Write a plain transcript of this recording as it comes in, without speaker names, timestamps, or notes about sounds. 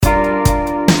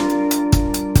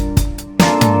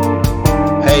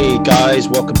Hey guys,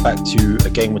 welcome back to A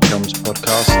Game with Drums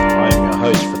podcast. I am your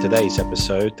host for today's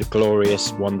episode, the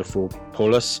glorious, wonderful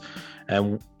Paulus.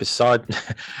 And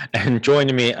and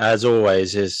joining me as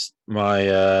always is my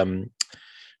I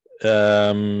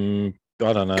don't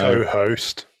know,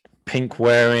 co-host, pink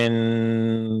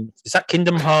wearing. Is that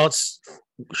Kingdom Hearts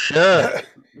shirt?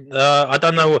 I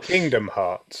don't know. Kingdom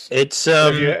Hearts. It's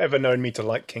Have you ever known me to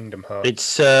like Kingdom Hearts?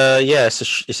 It's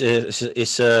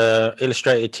it's a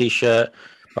illustrated T-shirt,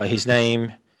 but his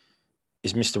name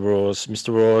is Mr. Ross.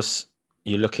 Mr. Ross,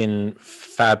 you're looking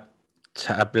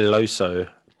fabuloso.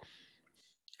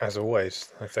 As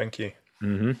always, I thank you.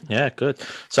 Yeah, good.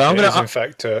 So I'm in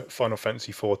fact, a Final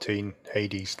Fantasy 14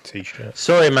 Hades T-shirt.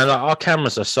 Sorry, man. Like, our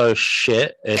cameras are so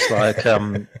shit. It's like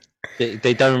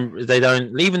they don't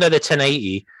even though they're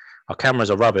 1080, our cameras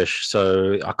are rubbish.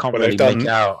 So I can't really make it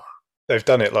out. They've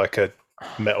done it like a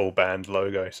metal band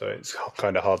logo, so it's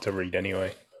kind of hard to read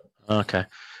anyway. Okay,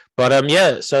 but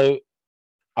yeah. So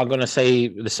I'm gonna say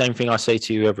the same thing I say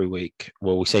to you every week.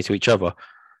 Well, we say to each other.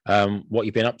 What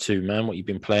you've been up to, man? What you've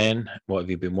been playing? What have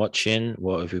you been watching?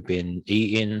 What have you been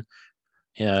eating?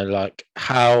 You know, like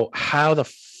how the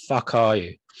fuck are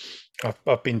you?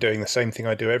 I've been doing the same thing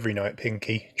I do every night,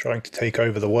 Pinky, trying to take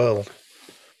over the world.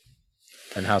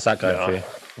 And how's that going for you?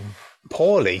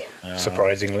 Poorly,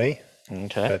 surprisingly.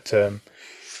 Okay. But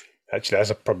actually,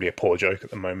 that's probably a poor joke at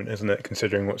the moment, isn't it?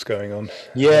 Considering what's going on.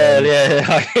 Yeah.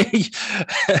 I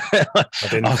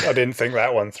didn't think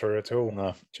that one through at all.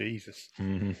 No. Jesus.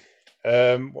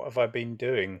 Mm-hmm. What have I been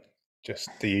doing? Just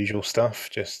the usual stuff.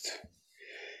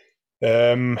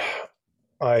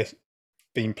 I've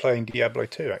been playing Diablo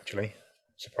 2. Actually,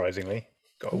 surprisingly,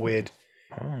 got a weird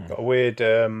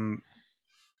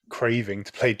craving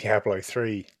to play Diablo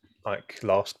 3 like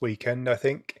last weekend, I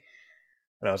think.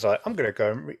 And I was like, I'm going to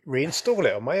go and reinstall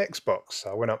it on my Xbox. So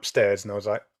I went upstairs and I was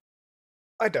like,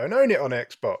 I don't own it on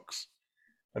Xbox.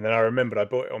 And then I remembered I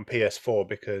bought it on PS4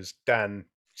 because Dan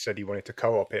said he wanted to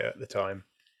co-op it at the time.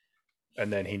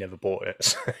 And then he never bought it.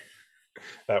 So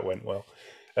that went well.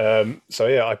 So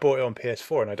yeah, I bought it on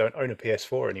PS4 and I don't own a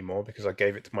PS4 anymore because I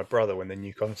gave it to my brother when the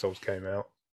new consoles came out.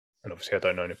 And obviously I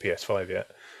don't own a PS5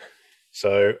 yet.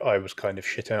 So I was kind of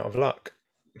shit out of luck.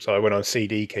 So I went on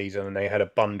CD Keys and they had a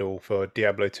bundle for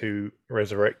Diablo 2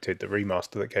 Resurrected, the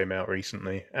remaster that came out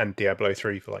recently, and Diablo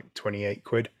 3 for like 28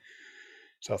 quid.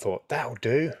 So I thought, that'll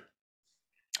do.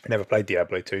 I never played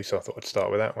Diablo 2, so I thought I'd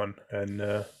start with that one.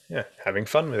 And yeah, having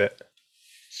fun with it.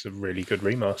 It's a really good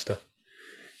remaster.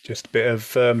 Just a bit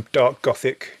of dark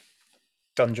gothic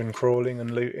dungeon crawling and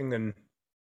looting and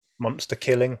monster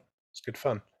killing. It's good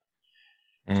fun.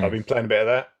 So I've been playing a bit of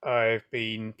that. I've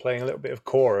been playing a little bit of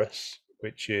Chorus,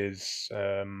 which is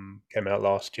came out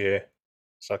last year.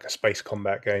 It's like a space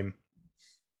combat game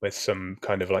with some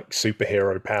kind of like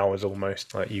superhero powers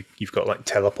almost. Like you've got like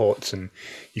teleports and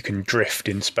you can drift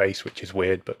in space, which is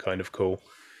weird but kind of cool.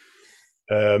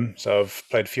 So I've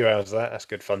played a few hours of that. That's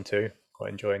good fun too.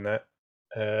 Quite enjoying that.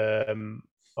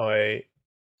 I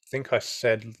think I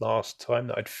said last time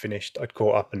that I'd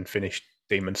caught up and finished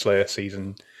Demon Slayer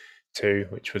Season 2,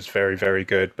 which was very, very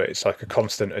good, but it's like a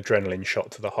constant adrenaline shot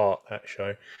to the heart, that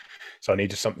show. So I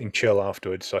needed something chill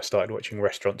afterwards. So I started watching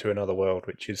Restaurant to Another World,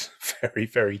 which is very,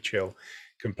 very chill.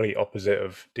 Complete opposite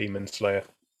of Demon Slayer.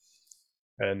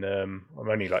 And I'm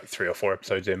only like 3 or 4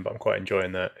 episodes in, but I'm quite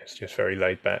enjoying that. It's just very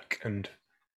laid back, and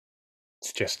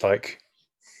it's just like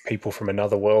people from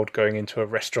another world going into a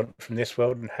restaurant from this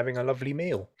world and having a lovely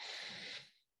meal.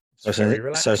 It's very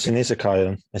relaxing. So it's an isekai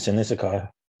then. It's an isekai.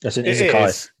 It's an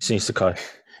isekai.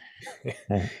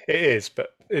 Yeah. It is,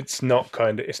 but it's not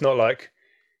like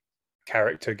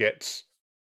character gets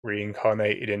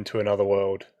reincarnated into another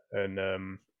world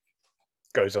and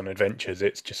goes on adventures.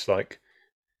 It's just like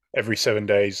every 7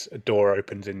 days a door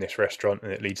opens in this restaurant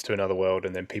and it leads to another world,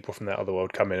 and then people from that other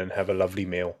world come in and have a lovely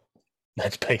meal.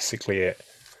 That's basically it.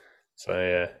 So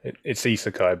yeah, it's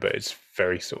isekai, but it's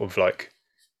very sort of like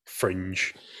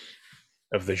fringe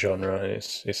of the genre.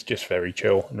 It's just very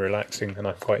chill and relaxing, and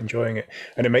I'm quite enjoying it.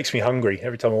 And it makes me hungry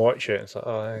every time I watch it. It's like,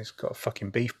 oh, it's got a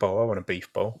fucking beef bowl. I want a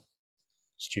beef bowl.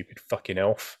 Stupid fucking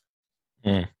elf.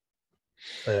 But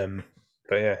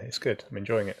yeah, it's good. I'm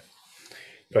enjoying it.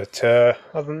 But other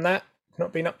than that,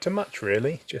 not been up to much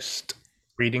really. Just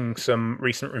reading some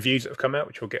recent reviews that have come out,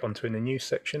 which we'll get onto in the news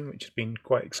section, which has been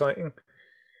quite exciting.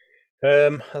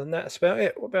 Other than that, that's about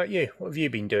it. What about you? What have you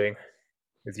been doing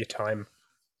with your time?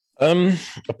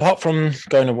 Apart from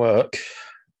going to work,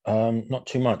 not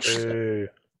too much.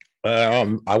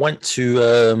 I went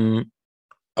to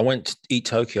Eat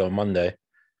Tokyo on Monday,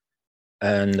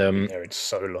 and there it's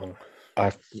so long.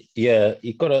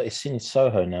 it's in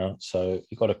Soho now, so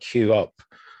you got to queue up.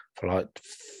 for like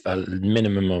a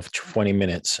minimum of 20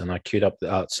 minutes, and I queued up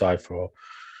outside for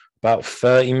about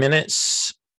 30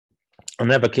 minutes. I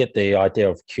never get the idea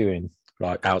of queuing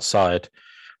like outside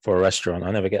for a restaurant.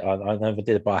 I never did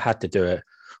it, but I had to do it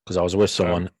because I was with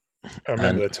someone. I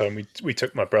remember the time we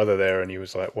took my brother there, and he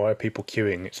was like, "Why are people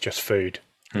queuing? It's just food.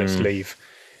 Let's leave."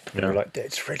 And we're like,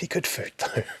 "It's really good food,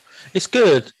 though." It's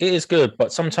good. It is good,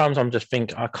 but sometimes I'm just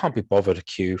thinking I can't be bothered to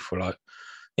queue for like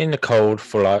in the cold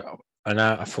for like an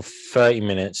hour for 30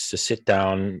 minutes to sit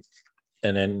down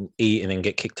and then eat and then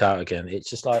get kicked out again. It's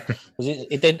just like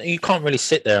then you can't really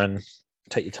sit there and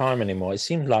take your time anymore. It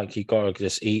seems like you gotta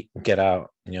just eat and get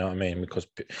out. You know what I mean? Because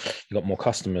you got more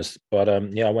customers. But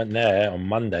yeah, I went there on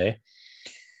Monday,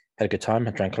 had a good time.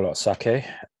 I drank a lot of sake,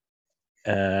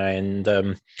 and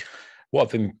what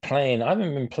I've been playing, I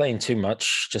haven't been playing too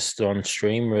much, just on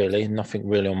stream really. Nothing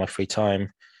really on my free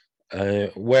time.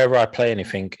 Wherever I play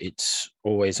anything, it's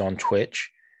always on Twitch.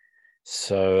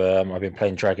 So I've been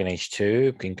playing Dragon Age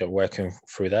 2, been working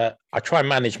through that. I try and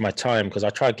manage my time because I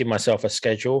try to give myself a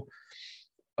schedule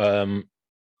on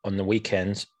the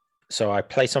weekends. So I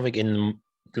play something in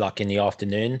the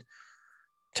afternoon,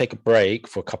 take a break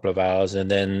for a couple of hours,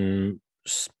 and then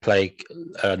play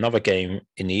another game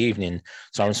in the evening.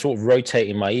 So I'm sort of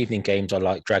rotating my evening games. I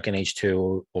like Dragon Age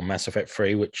 2 or Mass Effect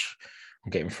 3, which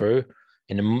I'm getting through.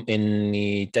 In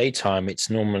the daytime, it's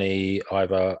normally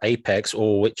either Apex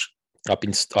or which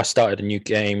I started a new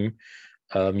game,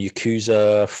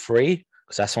 Yakuza 3,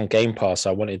 because that's on Game Pass.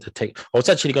 I was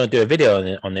actually going to do a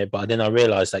video on it, but then I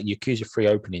realized that Yakuza 3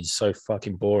 opening is so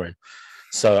fucking boring.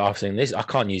 So I was thinking, I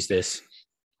can't use this.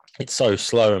 It's so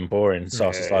slow and boring. So I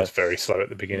was just like, it's very slow at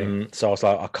the beginning. So I was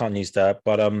like, I can't use that.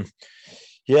 But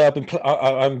yeah, I've been.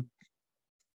 I'm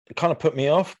it kind of put me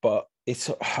off, but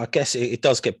I guess it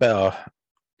does get better.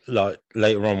 Like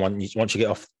later on, once you get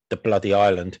off the bloody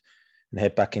island and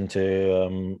head back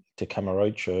into to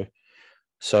Kamurocho.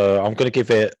 So I'm going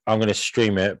to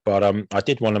stream it, but I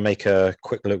did want to make a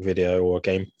quick look video or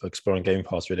a exploring Game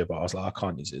Pass video, but I was like, I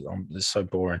can't use it. It's so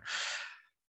boring.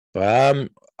 But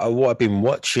what I've been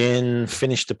watching,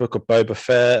 finished the book of Boba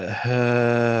Fett.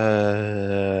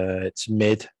 It's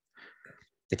mid.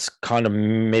 It's kind of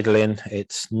middling.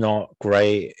 It's not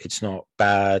great. It's not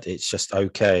bad. It's just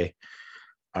okay.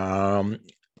 I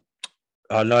know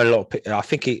a lot of. I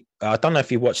think I don't know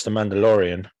if you watched The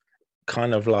Mandalorian.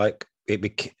 Kind of like it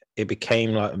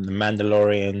became like The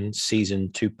Mandalorian season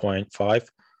 2.5.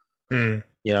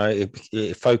 You know,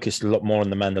 it focused a lot more on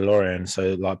The Mandalorian.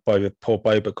 So like poor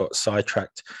Boba got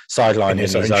sidelined in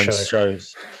his own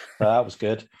shows. That was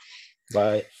good.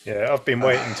 But yeah, I've been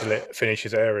waiting till it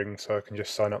finishes airing so I can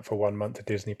just sign up for 1 month of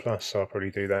Disney Plus. So I'll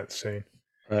probably do that soon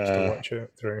just to watch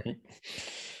it through.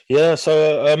 Yeah.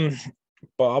 So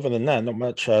but other than that, not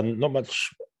much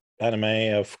anime.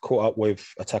 I've caught up with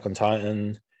Attack on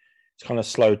Titan. It's kind of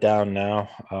slowed down now.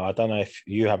 I don't know if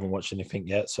you haven't watched anything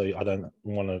yet, so I don't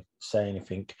want to say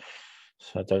anything.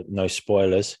 So I don't know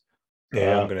spoilers.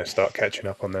 Yeah, I'm going to start catching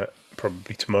up on that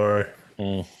probably tomorrow.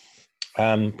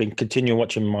 Been continuing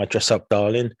watching My Dress Up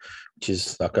Darling, which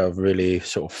is like a really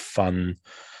sort of fun,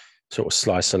 sort of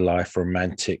slice of life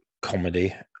romantic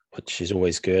comedy, which is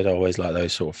always good. I always like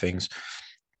those sort of things.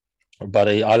 But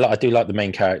I do like the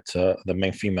main character, the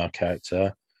main female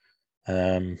character.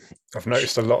 I've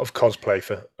noticed a lot of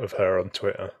cosplay of her on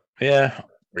Twitter. Yeah,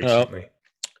 recently.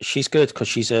 She's good because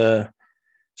she's an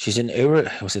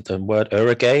was it the word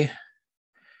urage?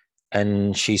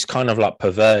 And she's kind of like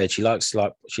perverted. She likes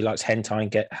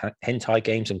hentai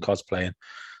games and cosplaying.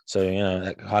 So you know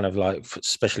that kind of like,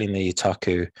 especially in the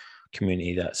otaku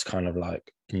community, that's kind of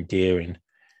like endearing.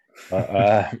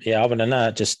 But yeah, other than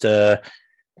that, just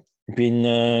been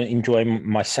enjoying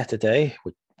my Saturday,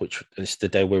 which is the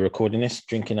day we're recording this,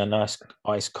 drinking a nice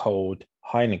ice cold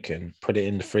Heineken, put it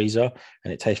in the freezer,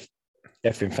 and it tastes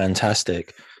effing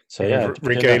fantastic. So yeah,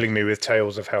 regaling me with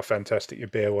tales of how fantastic your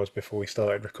beer was before we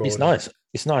started recording.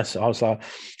 It's nice. I was like,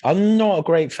 I'm not a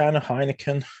great fan of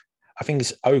Heineken. I think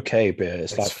it's okay beer.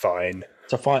 It's like fine.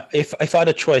 So if I had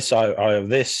a choice, I have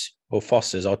this or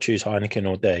Foster's, I'll choose Heineken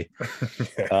all day.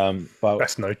 Yeah, but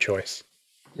that's no choice.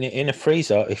 In a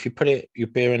freezer, if you put your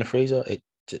beer in a freezer, it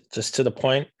just to the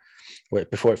point where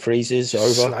before it freezes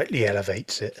over, slightly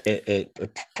elevates it. It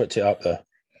puts it up there.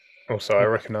 Also, I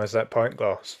recognise that pint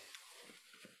glass.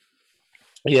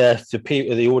 Yeah,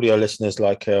 the audio listeners,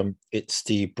 like it's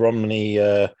the Bromley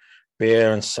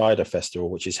Beer and Cider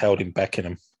Festival, which is held in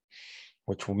Beckenham,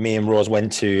 which me and Roz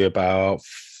went to about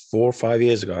 4 or 5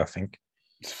 years ago, I think.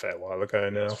 It's a fair while ago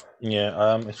now.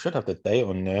 Yeah, it should have the date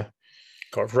on there.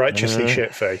 Got righteously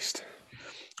shit-faced.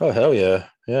 Oh hell yeah,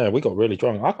 yeah. We got really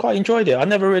drunk. I quite enjoyed it. I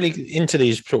never really into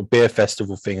these sort of beer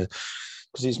festival things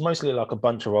because it's mostly like a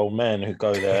bunch of old men who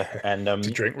go there and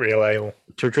to drink real ale.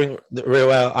 to drink the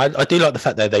real ale. I do like the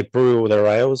fact that they brew all their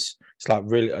ales. It's like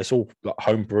really, it's all like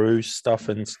home brew stuff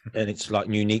and it's like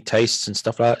unique tastes and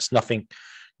stuff like that. It's nothing,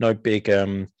 no big.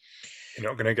 You're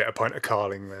not going to get a pint of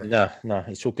Carling there. No,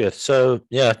 it's all good. So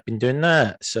yeah, I've been doing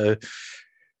that. So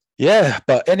yeah,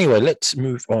 but anyway, let's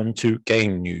move on to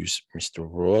game news, Mr.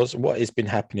 Roars. What has been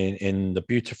happening in the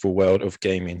beautiful world of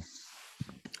gaming?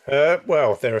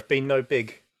 Well, there have been no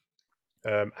big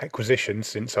acquisitions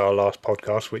since our last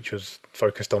podcast, which was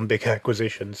focused on big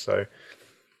acquisitions. So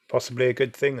possibly a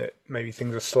good thing that maybe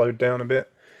things have slowed down a bit.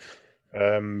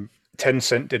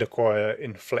 Tencent did acquire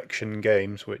Inflection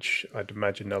Games, which I'd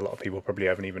imagine a lot of people probably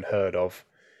haven't even heard of,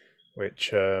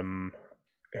 which,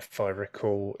 if I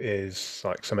recall, is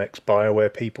like some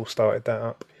ex-BioWare people started that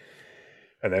up.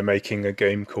 And they're making a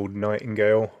game called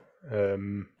Nightingale.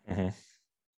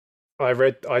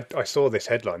 I saw this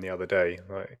headline the other day,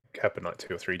 like it happened like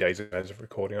 2 or 3 days ago as of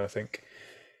recording, I think.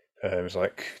 It was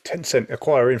like Tencent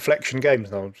acquire Inflection Games,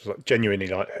 and I was like genuinely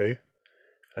like, who?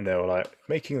 And they were like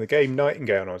making the game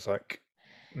Nightingale, and I was like,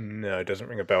 no, it doesn't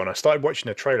ring a bell. And I started watching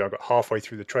the trailer. I got halfway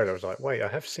through the trailer. I was like, wait, I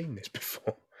have seen this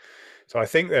before. So I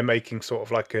think they're making sort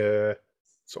of like a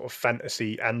sort of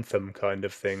fantasy anthem kind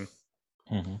of thing.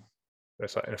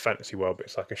 It's like in a fantasy world, but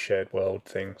it's like a shared world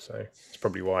thing. So it's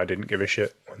probably why I didn't give a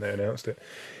shit when they announced it.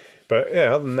 But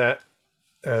yeah, other than that,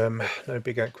 no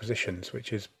big acquisitions,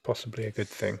 which is possibly a good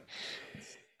thing.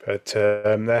 But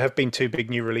there have been 2 big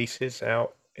new releases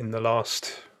out in the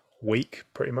last week,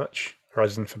 pretty much.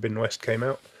 Horizon Forbidden West came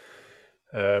out.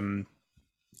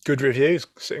 Good reviews,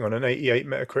 sitting on an 88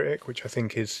 Metacritic, which I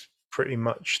think is pretty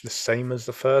much the same as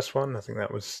the first one. I think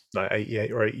that was like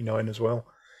 88 or 89 as well.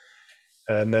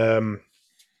 And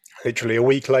literally a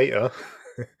week later,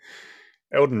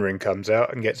 Elden Ring comes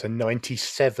out and gets a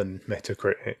 97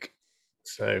 Metacritic.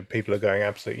 So people are going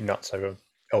absolutely nuts over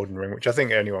Elden Ring, which I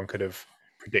think anyone could have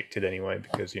predicted anyway,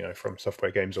 because From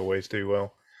Software games always do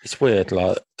well. It's weird,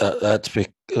 like that's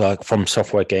like From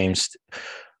Software games.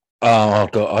 Oh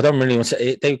god, I don't really want to say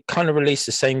it. They kind of release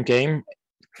the same game.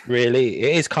 Really,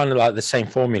 it is kind of like the same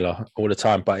formula all the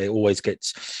time, but it always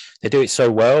gets. They do it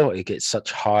so well; it gets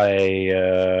such high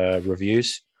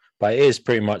reviews. But it is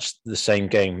pretty much the same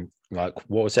game. Like,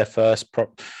 what was their first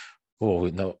prop? Oh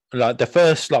no! Like the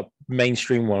first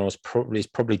mainstream one was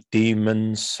probably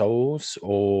Demon's Souls,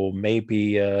 or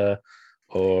maybe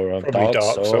Probably Dark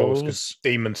Souls, because Souls.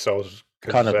 Demon's Souls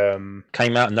Kind of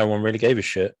came out and no one really gave a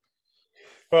shit.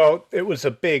 Well, it was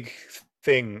a big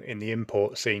thing in the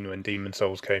import scene when Demon's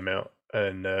Souls came out,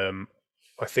 and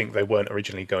I think they weren't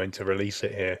originally going to release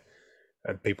it here,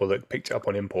 and people that picked it up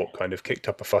on import kind of kicked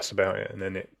up a fuss about it, and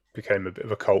then it became a bit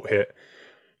of a cult hit,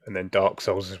 and then Dark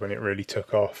Souls is when it really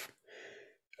took off.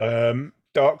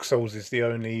 Dark Souls is the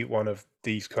only one of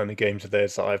these kind of games of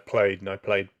theirs that I've played, and I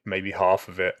played maybe half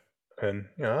of it, and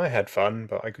I had fun,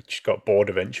 but I just got bored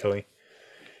eventually.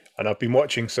 And I've been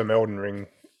watching some Elden Ring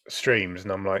streams,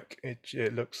 and I'm like,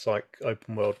 it looks like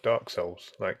open world Dark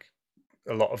Souls. Like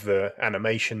a lot of the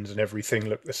animations and everything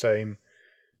look the same.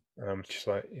 Just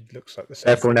like it looks like the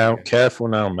same. Careful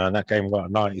now, man. That game got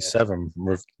a 97.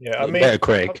 Yeah, I mean,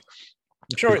 Metacritic.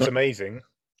 I'm sure it's amazing,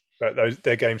 but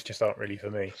their games just aren't really for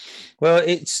me. Well,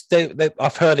 it's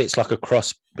I've heard it's like a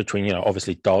cross between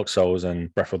obviously Dark Souls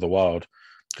and Breath of the Wild,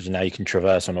 because now you can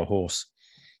traverse on a horse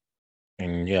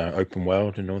and open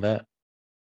world and all that.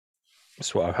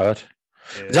 That's what I've heard.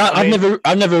 Yeah.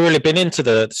 I've never really been into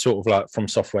the sort of like From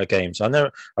Software games.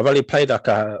 I've only played like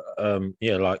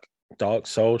like Dark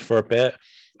Souls for a bit.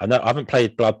 I haven't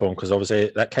played Bloodborne because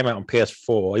obviously that came out on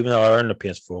PS4. Even though I own a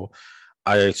PS4,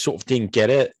 I sort of didn't get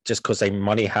it just because they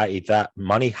money hatted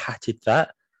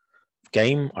that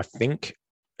game, I think.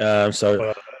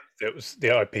 It was,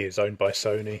 the IP is owned by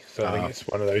Sony, so I think it's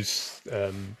one of those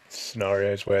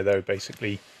scenarios where they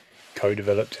basically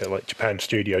co-developed it. Like Japan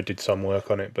Studio did some work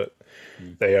on it, but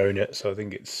they own it, so I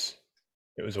think it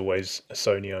was always a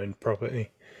Sony-owned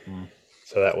property.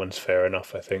 So that one's fair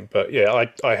enough, I think. But yeah,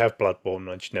 I have Bloodborne.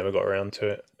 I just never got around to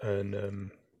it,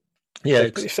 and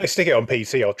if they stick it on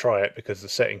PC, I'll try it because the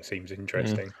setting seems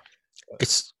interesting.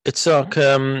 It's like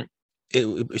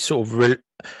it sort of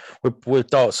with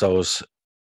Dark Souls.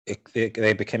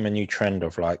 They became a new trend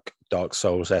of like Dark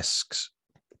Souls-esque,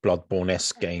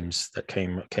 Bloodborne-esque games that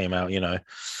came out.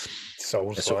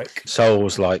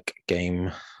 Souls-like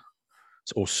game,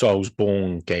 or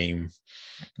Soulsborne game,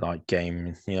 like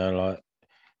game. Like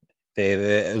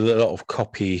there are a lot of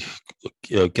copy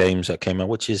games that came out,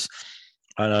 which is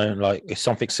I know, like if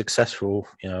something's successful,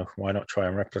 why not try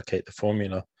and replicate the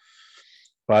formula?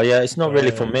 But yeah, it's not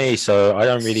really for me, so I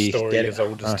don't really Story get it. as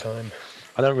old as time.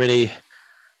 I don't really.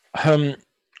 Um,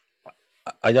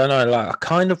 I don't know. Like, I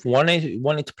kind of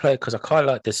wanted to play it because I kind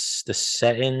of like this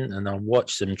setting, and I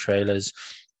watched some trailers,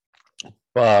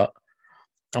 but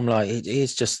I'm like, it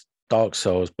is just Dark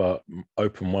Souls, but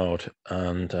open world,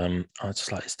 and I was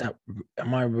just like, is that?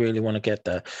 Am I really want to get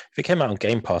there? If it came out on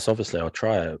Game Pass, obviously I'll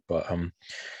try it, but I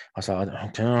was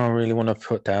like, do I really want to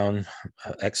put down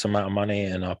X amount of money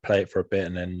and I'll play it for a bit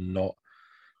and then not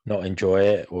enjoy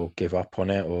it or give up on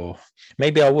it, or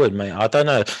maybe I would, mate. I don't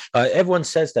know. Everyone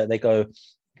says that they go,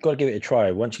 you've got to give it a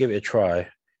try. Once you give it a try,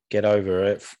 get over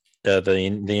it,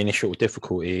 the initial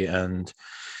difficulty, and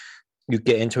you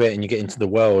get into it and you get into the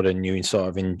world and you sort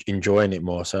of enjoying it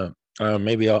more. So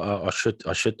maybe I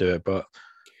should do it, but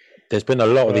there's been a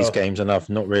lot of these games and I've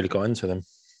not really got into them.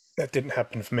 That didn't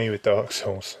happen for me with Dark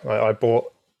Souls. I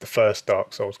bought the first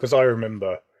Dark Souls because I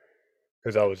remember,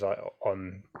 because I was like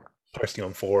posting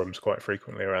on forums quite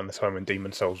frequently around the time when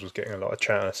Demon Souls was getting a lot of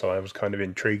chatter, so I was kind of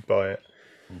intrigued by it.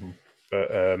 Mm-hmm. But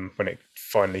when it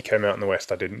finally came out in the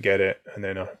West, I didn't get it. And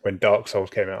then when Dark Souls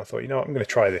came out, I thought, I'm going to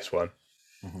try this one.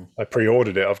 Mm-hmm. I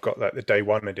pre-ordered it. I've got like the day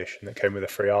one edition that came with a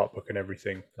free art book and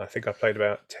everything. I think I played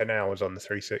about 10 hours on the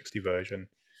 360 version.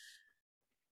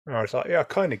 And I was like, I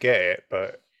kind of get it,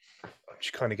 but I'm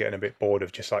just kind of getting a bit bored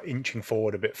of just like inching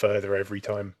forward a bit further every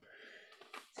time.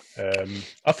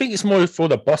 I think it's more for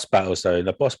the boss battles, though.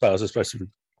 The boss battles are supposed to be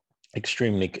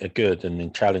extremely good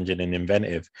and challenging and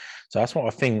inventive. So that's what I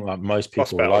think. Like most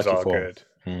people boss battles like it are for. good,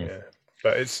 yeah.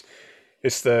 But it's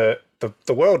the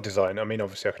world design. I mean,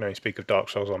 obviously, I can only speak of Dark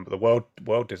Souls 1, but the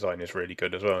world design is really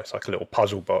good as well. It's like a little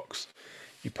puzzle box.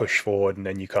 You push forward, and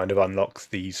then you kind of unlock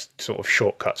these sort of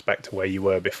shortcuts back to where you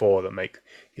were before that make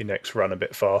your next run a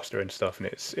bit faster and stuff. And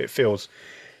it feels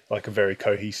like a very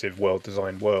cohesive,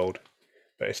 well-designed world.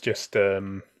 But it's just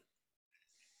there's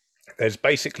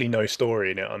basically no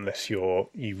story in it unless you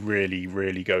really,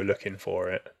 really go looking for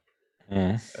it.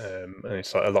 And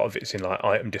it's like a lot of it's in like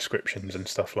item descriptions and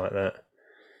stuff like that.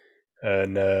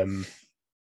 And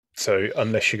so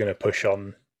unless you're going to push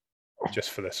on just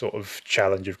for the sort of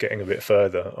challenge of getting a bit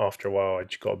further, after a while I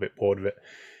just got a bit bored of it.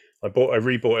 I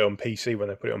rebought it on PC when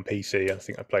they put it on PC. I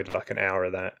think I played like an hour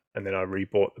of that, and then I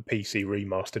rebought the PC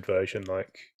remastered version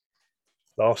like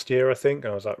last year, I think.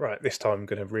 And I was like, right, this time I'm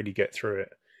going to really get through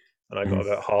it. And I got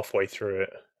about halfway through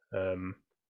it.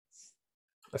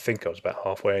 I think I was about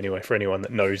halfway anyway. For anyone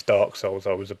that knows Dark Souls,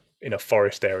 I was in a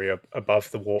forest area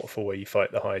above the waterfall where you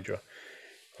fight the Hydra,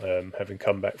 having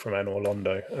come back from Anor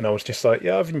Londo. And I was just like,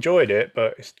 I've enjoyed it,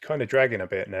 but it's kind of dragging a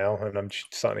bit now, and I'm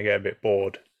just starting to get a bit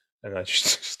bored, and I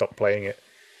just stopped playing it.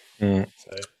 So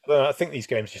I think these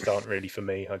games just aren't really for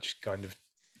me. I just kind of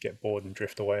get bored and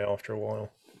drift away after a while.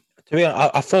 To be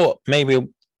honest, I thought maybe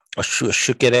I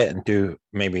should get it and do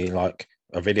maybe like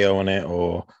a video on it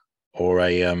or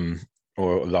a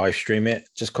or live stream it,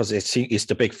 just because it's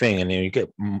the big thing, and you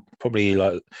get probably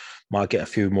like might get a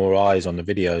few more eyes on the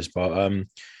videos. But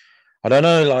I don't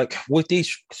know, like with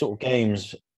these sort of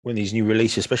games, when these new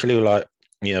releases, especially like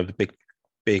the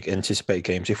big anticipated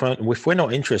games, if we're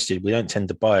not interested, we don't tend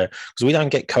to buy it because we don't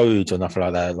get codes or nothing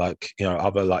like that, like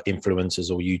other like influencers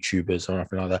or YouTubers or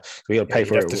nothing like that. So we got to pay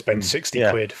for it. You have to spend 60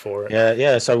 quid for it.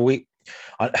 Yeah. So do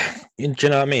you know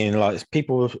what I mean? Like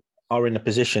people are in a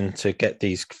position to get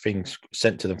these things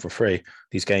sent to them for free,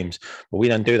 these games, but we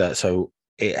don't do that. So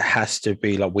it has to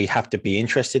be like we have to be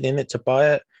interested in it to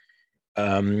buy it.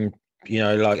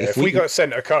 Like if we got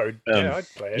sent a code, I'd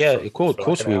play it. Yeah, of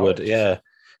course we would. Yeah.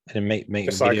 And make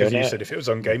just like as you said, if it was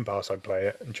on Game Pass, I'd play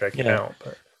it and check it out.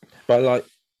 But like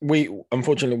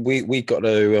unfortunately we got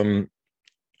to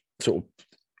sort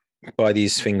of buy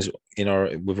these things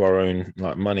with our own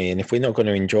like money, and if we're not going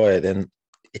to enjoy it, then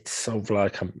it's sort of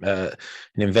like an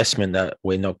investment that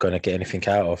we're not going to get anything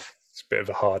out of. It's a bit of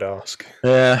a hard ask.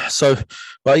 Yeah. So,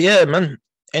 but yeah, man.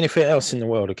 Anything else in the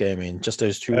world of gaming? Just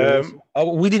those two.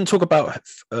 We didn't talk about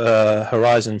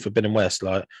Horizon Forbidden West.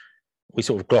 Like we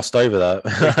sort of glossed over that.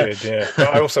 We did, yeah. But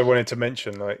I also wanted to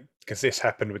mention, like, because this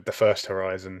happened with the first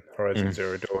Horizon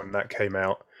Zero Dawn, that came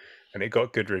out and it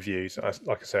got good reviews.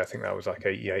 Like I said, I think that was like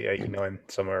 88, 89,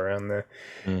 somewhere around there.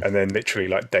 And then literally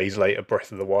like days later,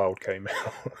 Breath of the Wild came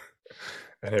out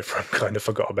and everyone kind of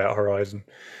forgot about Horizon.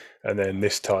 And then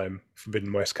this time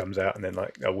Forbidden West comes out, and then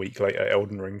like a week later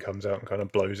Elden Ring comes out and kind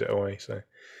of blows it away. So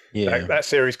that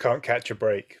series can't catch a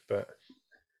break, but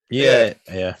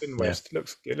Forbidden West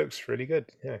looks really good.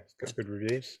 Yeah, it's got good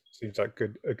reviews. Seems like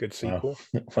a good sequel.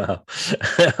 Wow.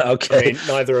 Okay. I mean,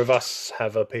 neither of us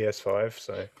have a PS5,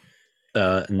 so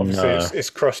Obviously, No. it's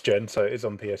cross-gen, so it is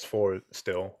on PS4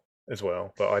 still as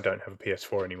well. But I don't have a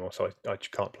PS4 anymore, so I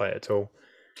just can't play it at all.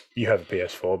 You have a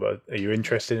PS4, but are you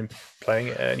interested in playing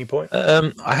it at any point?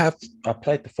 I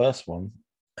played the first one,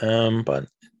 but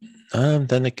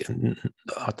then again,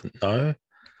 I don't know.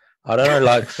 I don't know.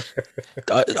 Like,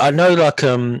 I know, like,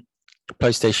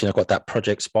 PlayStation have got that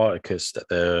Project Spartacus that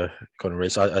they're going to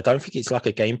release. I don't think it's like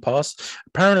a Game Pass.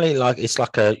 Apparently, like, it's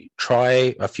like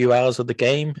try a few hours of the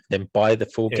game, then buy the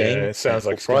full Yeah, game it at sounds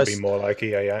like full it's going to be price. more like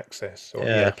EA Access or EA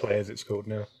Yeah, Play as it's called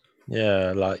now.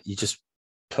 yeah. Like, you just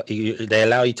they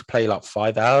allow you to play like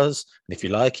 5 hours, and if you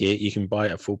like it, you can buy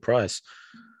it at full price.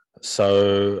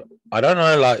 So I don't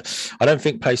know. Like, I don't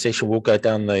think PlayStation will go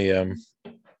down the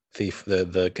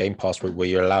Game Pass route where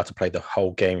you're allowed to play the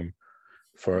whole game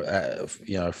for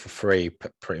for free,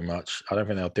 pretty much. I don't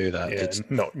think they'll do that. Yeah, It's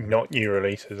not new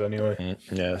releases anyway.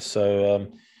 yeah. So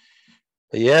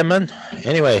yeah, man.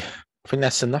 Anyway, I think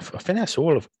that's enough. I think that's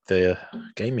all of the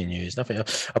gaming news. Nothing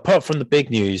else apart from the big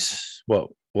news. What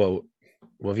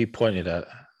have you pointed at?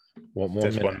 What more?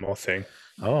 There's one more thing.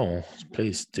 Oh,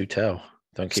 please do tell.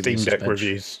 Don't keep me in Steam Deck suspense.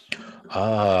 reviews.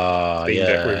 Steam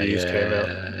Deck reviews came out.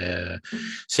 Yeah.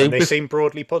 See, And they seem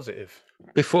broadly positive.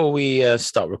 before we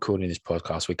start recording this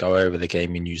podcast, we go over the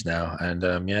gaming news now,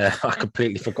 and yeah, I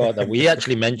completely forgot that we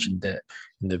actually mentioned it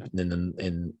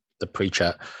in the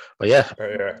pre-chat. But yeah,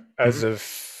 As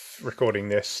of recording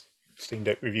this, Steam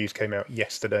Deck reviews came out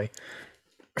yesterday,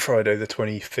 Friday the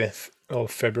 25th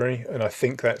of February, and I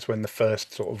think that's when the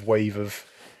first sort of wave of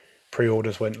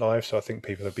pre-orders went live. So I think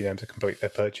people have been able to complete their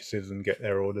purchases and get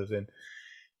their orders in.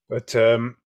 But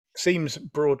seems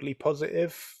broadly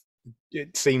positive.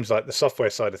 It seems like the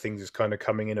software side of things is kind of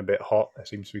coming in a bit hot. There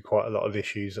seems to be quite a lot of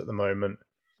issues at the moment.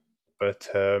 But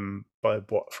from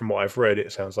what I've read,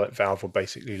 it sounds like Valve were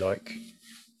basically like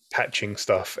patching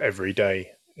stuff every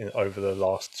day over the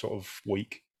last sort of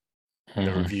week in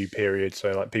the review period.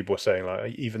 So like people were saying,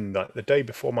 like, even like the day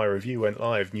before my review went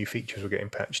live, new features were getting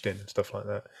patched in and stuff like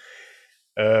that.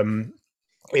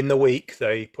 In the week,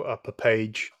 they put up a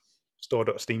page,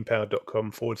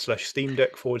 store.steampowered.com/Steam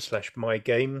Deck/my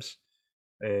games,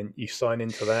 and you sign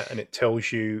into that, and it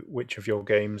tells you which of your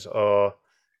games are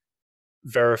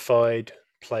verified,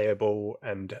 playable,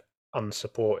 and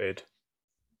unsupported.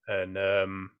 And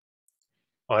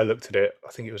I looked at it.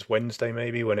 I think it was Wednesday,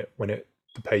 maybe when the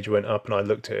page went up, and I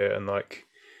looked at it, and like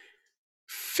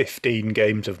 15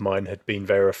 games of mine had been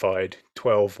verified.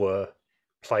 12 were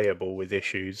playable with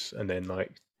issues, and then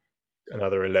like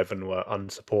another 11 were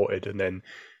unsupported, and then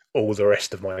all the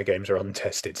rest of my games are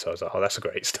untested. So I was like, oh, that's a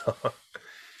great start.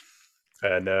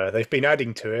 And they've been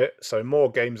adding to it, so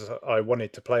more games I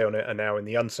wanted to play on it are now in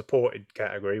the unsupported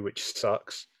category, which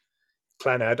sucks.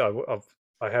 Clannad,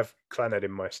 I have Clannad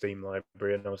in my Steam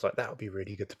library, and I was like, that would be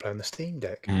really good to play on the Steam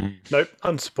Deck. Nope,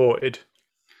 unsupported.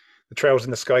 The Trails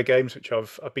in the Sky games, which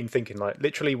I've been thinking, like,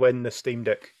 literally when the Steam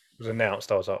Deck was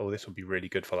announced, I was like, oh, this would be really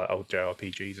good for like old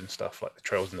JRPGs and stuff, like the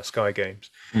Trails in the Sky games.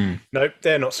 Nope,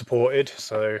 they're not supported,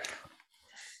 so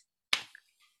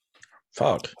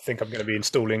fuck. I think I'm going to be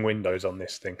installing Windows on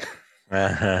this thing.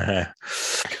 Yeah.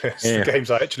 The games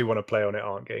I actually want to play on it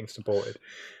aren't getting supported.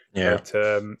 Yeah. But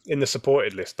in the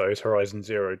supported list, though, is Horizon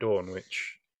Zero Dawn,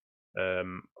 which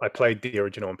I played the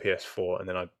original on PS4, and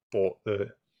then I bought the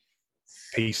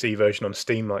PC version on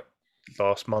Steam like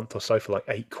last month or so for like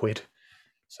 £8.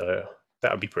 So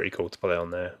that would be pretty cool to play on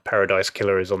there. Paradise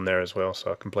Killer is on there as well,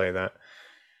 so I can play that.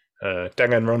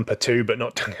 Danganronpa 2, but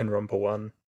not Danganronpa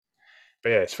 1. But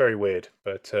yeah, it's very weird.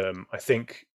 But I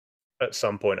think at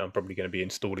some point I'm probably going to be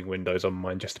installing Windows on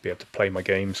mine just to be able to play my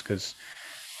games, because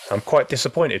I'm quite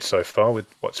disappointed so far with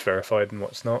what's verified and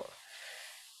what's not.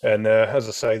 And as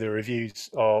I say, the reviews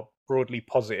are broadly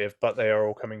positive, but they are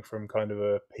all coming from kind of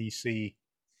a PC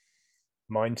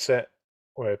mindset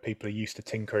where people are used to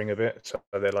tinkering a bit. So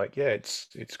they're like, yeah, it's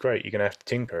great. You're going to have to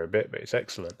tinker a bit, but it's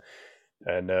excellent.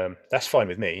 And that's fine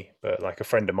with me. But like a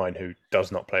friend of mine who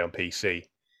does not play on PC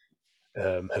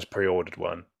has pre-ordered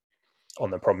one on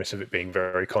the promise of it being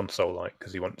very console-like,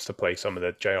 because he wants to play some of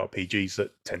the JRPGs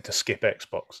that tend to skip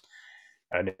Xbox.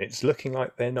 And it's looking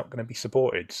like they're not going to be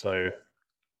supported. So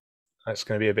that's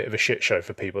going to be a bit of a shit show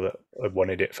for people that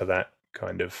wanted it for that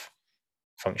kind of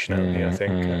functionality. I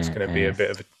think that's going to be a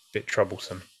bit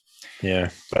troublesome. Yeah.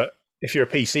 But if you're a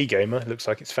PC gamer, it looks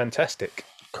like it's fantastic.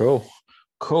 Cool,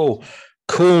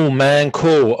 man.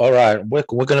 Cool. All right,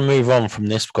 we're going to move on from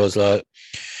this because like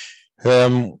we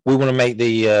want to make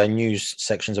the news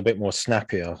sections a bit more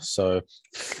snappier. So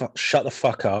shut the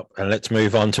fuck up and let's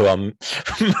move on to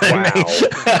Wow.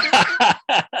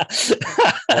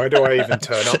 Why do I even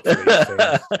turn up for these things?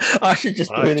 I should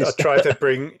just do this. I tried to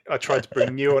bring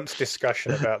nuanced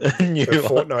discustion about the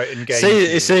Fortnite in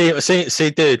game. See,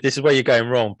 dude, this is where you're going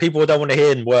wrong. People don't want to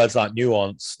hear words like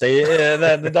nuance. They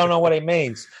don't know what it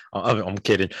means. I'm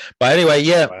kidding, but anyway,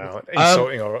 yeah. Wow,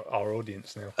 insulting our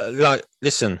audience now. Like,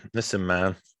 listen,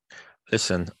 man.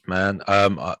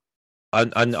 I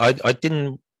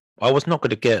was not going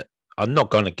to get. I'm not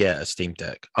going to get a Steam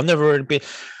Deck. I've never really been.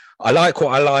 I like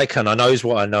what I like, and I knows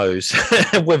what I knows.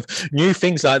 With new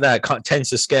things like that, tends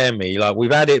to scare me. Like,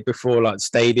 we've had it before, like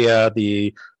Stadia,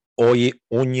 the Ouya,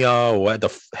 or what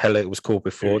the hell it was called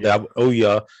before. The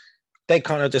Ouya, they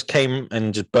kind of just came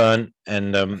and just burnt.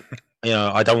 And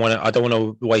I don't want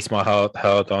to waste my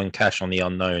hard-earned cash on the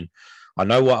unknown. I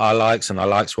know what I likes, and I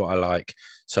likes what I like.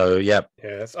 So yeah.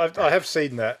 Yes, I have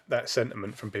seen that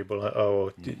sentiment from people. Like,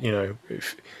 oh,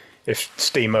 if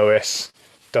Steam OS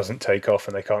doesn't take off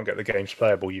and they can't get the games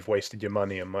playable, you've wasted your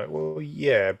money. I'm like, well,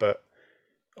 yeah, but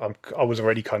I was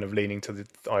already kind of leaning to the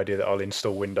idea that I'll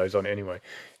install Windows on it anyway.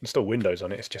 Install Windows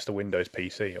on it, it's just a Windows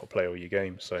PC. It'll play all your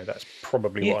games. So that's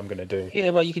probably what I'm going to do.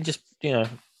 Yeah, well, you can just, use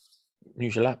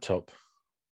your laptop.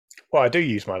 Well, I do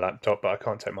use my laptop, but I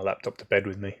can't take my laptop to bed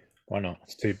with me. Why not?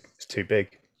 It's too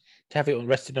big. To have it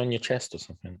rested on your chest or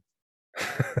something.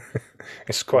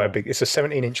 It's quite a big. It's a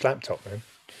 17-inch laptop, man.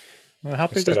 Well, how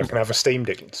big Instead, I can have a Steam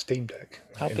Deck.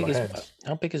 How big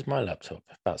is my laptop?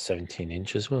 About 17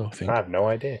 inches as well, I think. I have no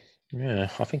idea. Yeah,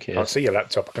 I think it is. I can't see your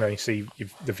laptop. I can only see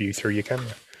the view through your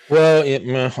camera. Well,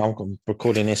 I'm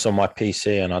recording this on my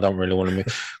PC, and I don't really want to move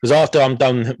because after I'm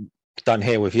done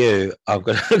here with you, I'm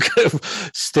gonna go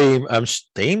stream on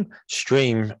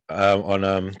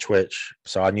Twitch.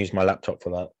 So I use my laptop for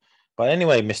that. But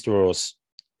anyway, Mr. Ross,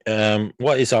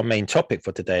 what is our main topic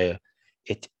for today?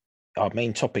 Our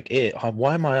main topic is,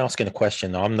 why am I asking a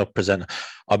question? I'm the presenter.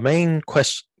 Our main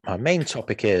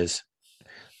topic is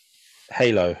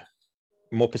Halo,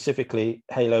 more specifically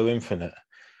Halo Infinite.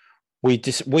 We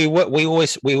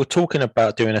were talking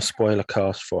about doing a spoiler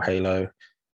cast for Halo,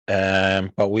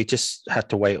 but we just had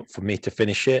to wait for me to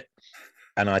finish it,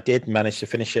 and I did manage to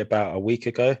finish it about a week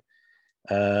ago.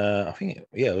 I think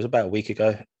it was about a week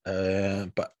ago,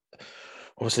 but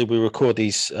obviously we record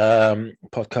these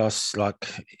podcasts like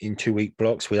in 2-week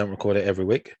blocks. We don't record it every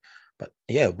week, but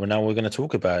yeah, we're going to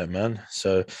talk about it, man.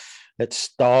 So let's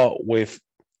start with,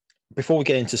 before we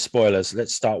get into spoilers,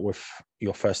 let's start with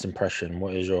your first impression.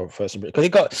 What is your first impression?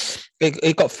 Because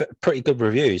it got pretty good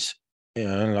reviews. Like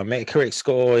Metacritic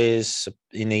score is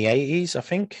in the 80s, I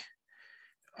think.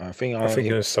 I think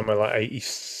it was somewhere like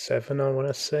 87, I want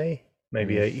to say.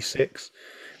 Maybe 86.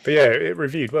 But yeah, it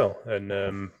reviewed well,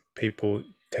 and people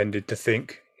tended to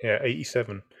think,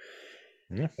 87.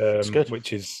 Yeah, that's good.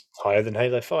 Which is higher than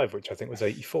Halo 5, which I think was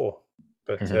 84.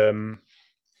 But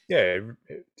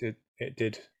it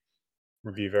did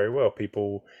review very well.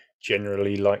 People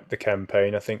generally liked the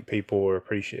campaign. I think people were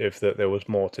appreciative that there was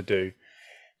more to do,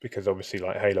 because obviously,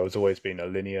 like, Halo has always been a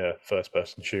linear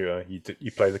first-person shooter.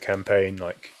 You play the campaign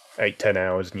like 8-10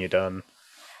 hours and you're done,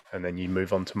 and then you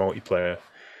move on to multiplayer.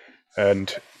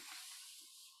 And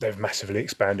they've massively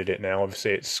expanded it now.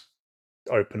 Obviously, it's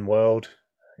open world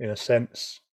in a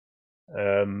sense.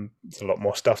 There's a lot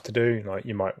more stuff to do. Like,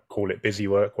 you might call it busy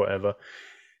work, whatever.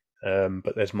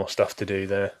 But there's more stuff to do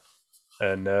there.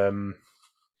 And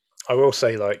I will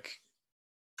say, like,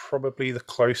 probably the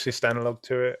closest analog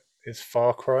to it is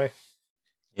Far Cry.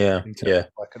 Yeah, yeah.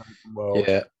 Like an open world.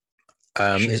 Yeah.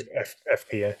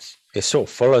 FPS. It sort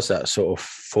of follows that sort of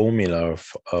formula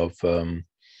of a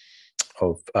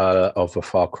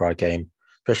Far Cry game,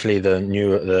 especially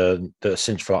the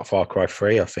since Far Cry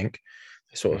 3. I think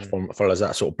it sort of follows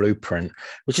that sort of blueprint,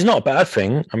 which is not a bad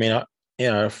thing. I mean,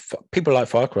 people like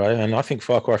Far Cry, and I think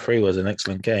Far Cry 3 was an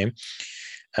excellent game.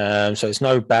 So it's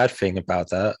no bad thing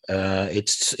about that.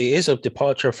 It is a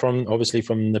departure from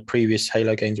the previous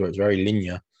Halo games where it's very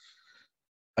linear.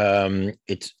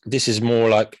 This is more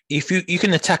like, if you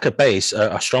can attack a base,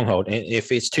 a stronghold.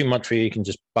 If it's too much for you, you can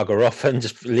just bugger off and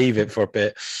just leave it for a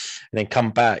bit and then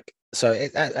come back. So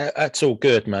that's all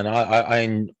good, man.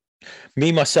 I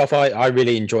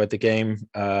really enjoyed the game.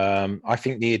 I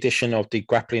think the addition of the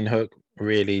grappling hook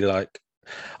really, I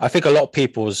think a lot of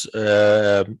people's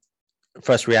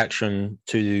first reaction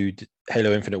to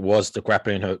Halo Infinite was the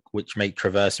grappling hook, which made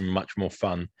traversing much more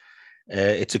fun.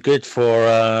 It's a good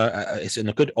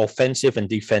offensive and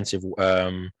defensive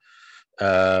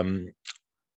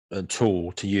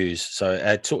tool to use. So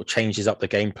it sort of changes up the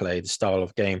gameplay, the style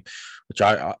of game, which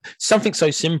something so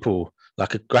simple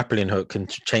like a grappling hook can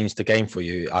change the game for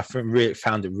you. I really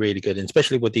found it really good, and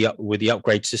especially with the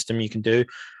upgrade system you can do.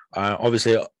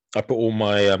 Obviously, I put all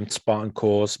my Spartan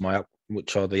cores,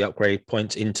 which are the upgrade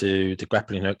points, into the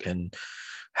grappling hook, and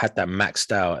had that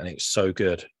maxed out, and it's so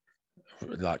good,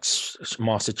 like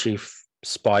Master Chief,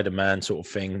 Spider-Man sort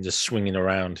of thing, just swinging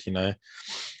around,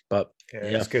 But Yeah,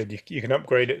 it's good. You can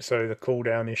upgrade it so the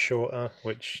cooldown is shorter,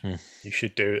 which you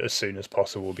should do as soon as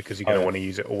possible because you're going to want to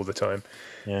use it all the time.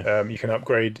 Yeah. You can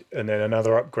upgrade, and then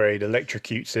another upgrade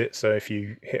electrocutes it. So if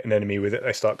you hit an enemy with it,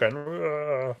 they start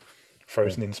going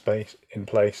frozen in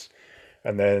place.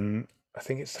 And then I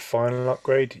think it's the final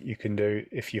upgrade you can do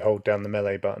if you hold down the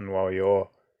melee button while you're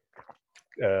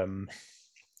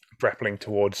grappling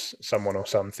towards someone or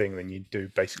something. Then you do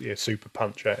basically a super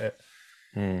punch at it.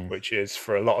 Which is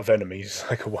for a lot of enemies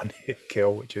like a one-hit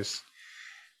kill. Which is,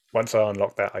 once I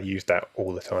unlock that, I use that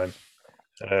all the time.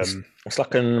 It's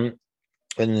like an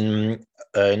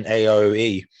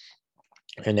AOE,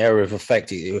 an area of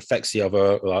effect. It affects the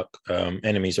other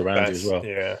enemies around you as well.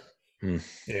 Yeah.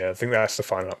 Yeah, I think that's the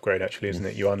final upgrade, actually, isn't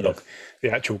it? You unlock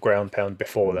the actual ground pound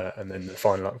before that, and then the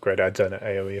final upgrade adds an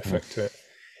AOE effect to it.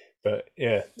 But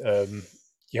yeah,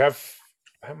 you have,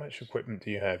 how much equipment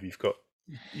do you have?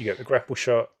 You get the grapple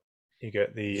shot, you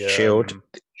get the shield,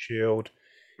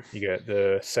 you get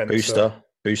the sensor,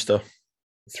 booster,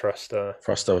 thruster,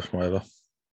 whatever.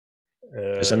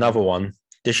 There's another one.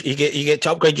 You get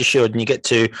to upgrade your shield, and you get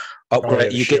to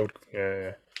upgrade. You shield.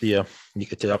 You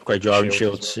get to upgrade your own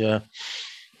shields. Well.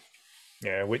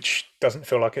 Yeah, which doesn't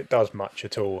feel like it does much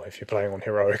at all if you're playing on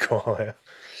heroic or higher,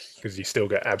 because you still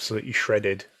get absolutely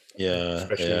shredded.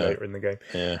 Especially later in the game.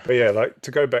 But yeah, like,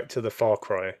 to go back to the Far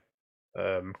Cry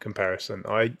comparison,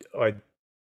 I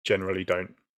generally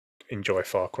don't enjoy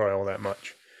Far Cry all that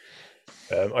much.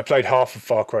 I played half of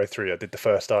Far Cry 3. I did the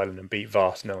first island and beat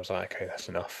Vast, and I was like, okay, that's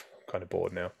enough. I'm kind of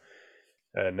bored now.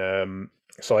 And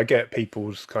so I get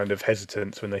people's kind of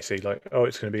hesitance when they see, like, oh,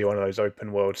 it's going to be one of those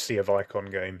open world Sea of Icon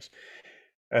games.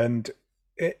 And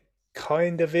it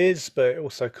kind of is, but it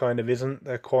also kind of isn't.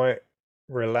 They're quite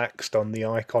relaxed on the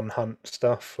icon hunt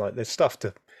stuff. Like, there's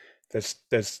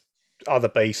other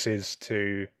bases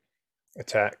to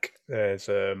attack. There's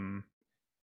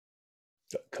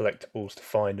collectibles to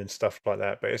find and stuff like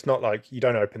that. But it's not like you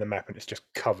don't open the map and it's just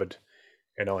covered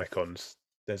in icons.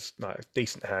 There's like a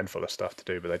decent handful of stuff to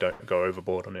do, but they don't go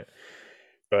overboard on it.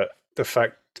 But the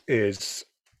fact is,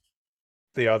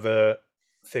 the other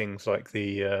things like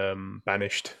the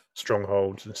banished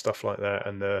strongholds and stuff like that,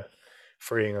 and the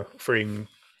freeing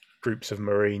groups of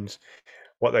Marines,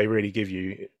 what they really give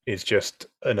you is just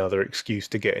another excuse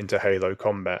to get into Halo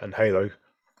combat. And the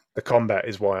combat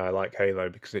is why I like Halo,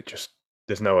 because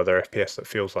there's no other FPS that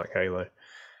feels like Halo.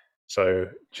 So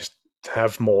just to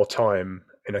have more time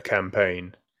in a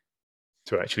campaign,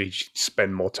 to actually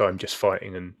spend more time just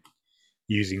fighting and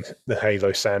using the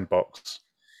Halo sandbox.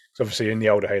 Because obviously in the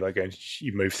older Halo games,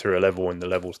 you move through a level and the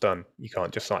level's done. You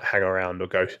can't just like hang around or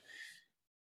go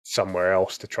somewhere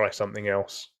else to try something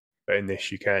else. But in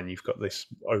this, you can. You've got this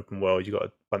open world. You've got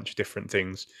a bunch of different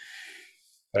things.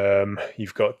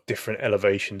 You've got different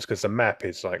elevations, because the map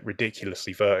is like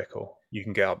ridiculously vertical. You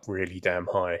can get up really damn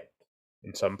high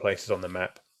in some places on the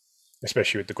map,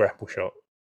 especially with the grapple shot.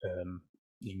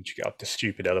 You can get up to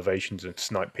stupid elevations and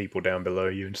snipe people down below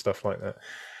you and stuff like that.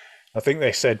 I think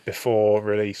they said before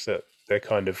release that their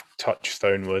kind of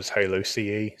touchstone was Halo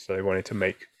CE, so they wanted to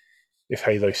make, if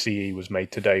Halo CE was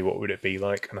made today, what would it be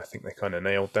like? And I think they kind of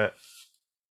nailed that.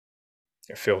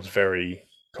 It feels very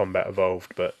combat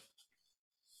evolved, but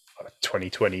a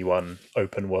 2021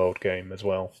 open world game as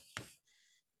well.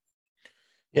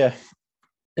 Yeah,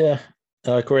 I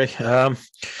agree. But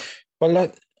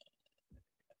like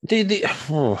it's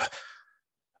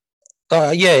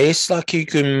like you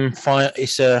can find,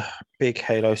 it's a big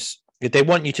Halo. They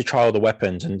want you to try all the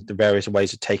weapons and the various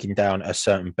ways of taking down a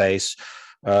certain base.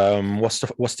 What's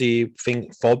the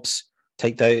thing? Fobs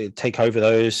take over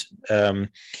those.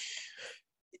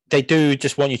 They do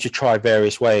just want you to try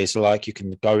various ways. Like, you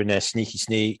can go in there sneak.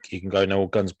 You can go in there all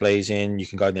guns blazing. You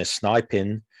can go in there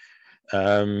sniping.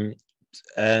 And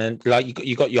like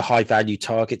you got your high value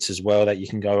targets as well that you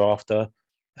can go after,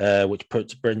 which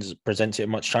presents it a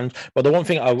much challenge. But the one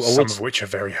thing some of which are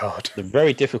very hard, they're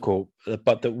very difficult.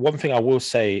 But the one thing I will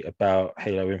say about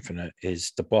Halo Infinite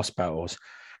is the boss battles.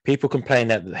 People complain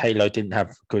that Halo didn't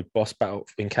have good boss battle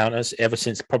encounters ever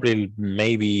since probably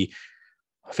maybe,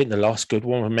 I think the last good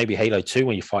one was maybe Halo 2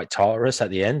 when you fight Tartarus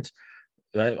at the end.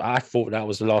 I thought that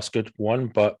was the last good one,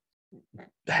 but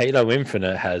Halo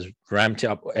Infinite has ramped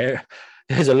it up.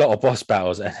 There's a lot of boss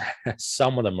battles, and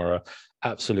some of them are an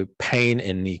absolute pain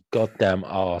in the goddamn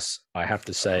arse, I have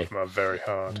to say. Some of them are very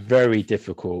hard. Very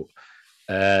difficult.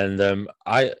 And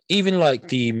I even like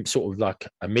the sort of like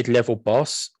a mid-level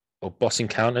boss or boss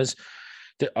encounters.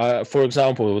 For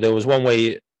example, there was one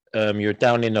where you're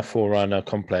down in a Forerunner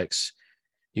complex.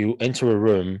 You enter a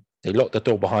room, they lock the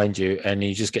door behind you, and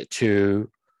you just get two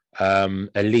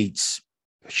elites,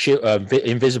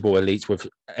 invisible elites with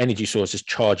energy sources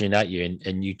charging at you,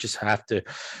 and you just have to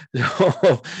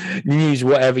use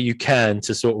whatever you can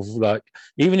to sort of like,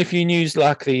 even if you use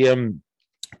like the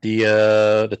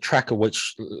tracker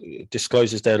which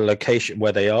discloses their location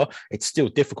where they are, it's still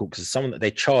difficult because it's someone that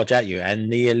they charge at you, and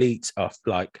the elites are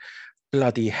like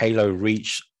bloody Halo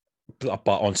Reach but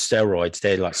on steroids.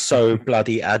 They're like so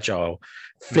bloody agile,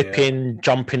 flipping,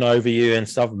 jumping over you and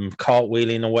stuff, and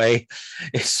cartwheeling away.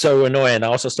 It's so annoying. I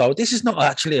was just like, this is not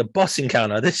actually a boss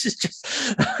encounter. This is just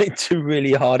like two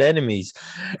really hard enemies,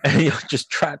 and you're just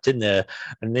trapped in there.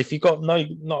 And if you got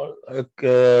not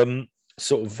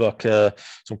sort of like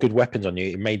some good weapons on you,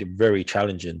 it made it very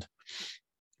challenging.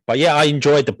 But yeah, I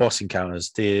enjoyed the boss encounters.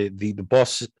 The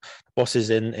bosses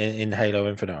in Halo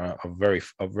Infinite are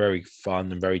very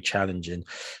fun and very challenging,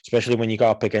 especially when you go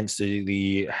up against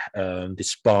the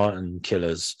Spartan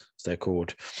killers, as they're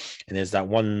called. And there's that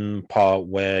one part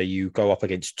where you go up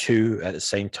against two at the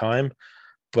same time.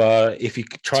 But if you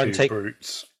try and take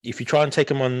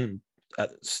them on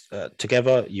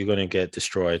together, you're going to get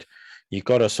destroyed. You've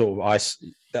got to sort of ice.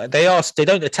 They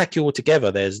don't attack you all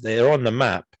together. They're on the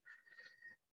map.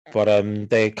 But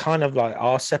they kind of like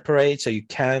are separated, so you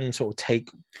can sort of take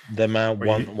them out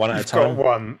one at a time.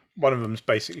 Got one of them's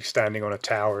basically standing on a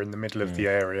tower in the middle of the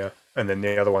area, and then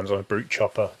the other one's on a brute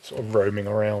chopper, sort of roaming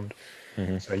around.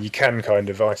 So you can kind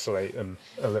of isolate them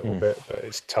a little bit, but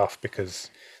it's tough because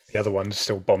the other one's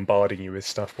still bombarding you with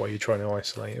stuff while you're trying to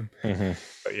isolate them.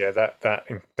 But yeah,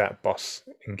 that boss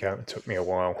encounter took me a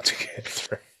while to get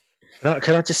through. Now,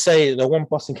 can I just say the one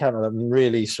boss encounter that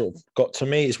really sort of got to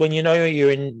me is when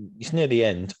it's near the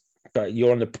end, but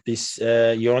you're on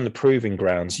the proving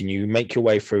grounds, and you make your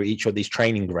way through each of these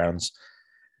training grounds.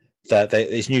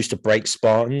 It's used to break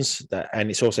Spartans,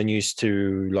 and it's also used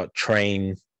to like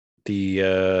train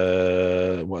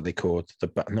the what are they called,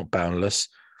 not boundless,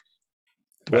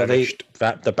 banished.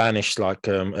 The banished like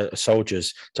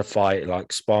soldiers to fight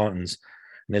like Spartans.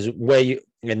 And there's where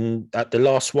at the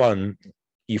last one,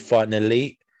 you fight an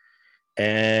elite,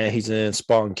 and he's a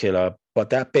Spartan killer.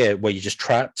 But that bit where you're just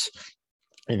trapped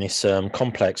in this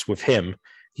complex with him,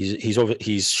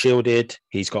 he's shielded.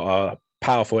 He's got a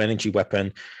powerful energy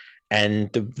weapon,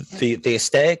 and the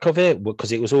aesthetic of it,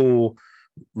 because it was all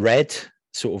red,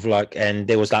 sort of like, and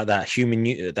there was like that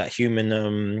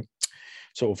human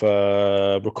sort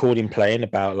of recording playing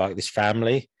about like this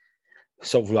family.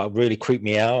 Sort of like really creeped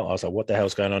me out. I was like, what the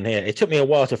hell's going on here? It took me a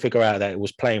while to figure out that it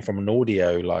was playing from an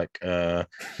audio like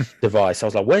device. I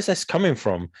was like, where's this coming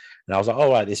from? And I was like,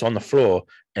 oh, right, it's on the floor.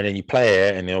 And then you play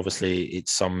it, and then obviously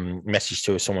it's some message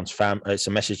to someone's family. It's a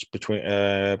message between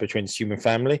this human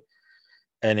family.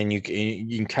 And then you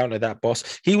encounter that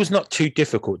boss. He was not too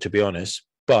difficult, to be honest,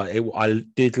 but I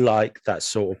did like that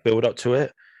sort of build up to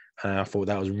it. And I thought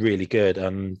that was really good.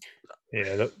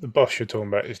 Yeah, the boss you're talking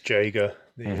about is Jaeger.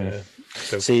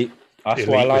 See, that's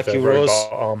why I like you,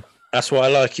 Roz. That's why I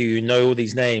like you. You know all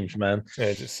these names, man.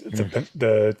 Yeah, just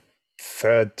the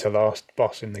third to last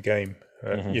boss in the game.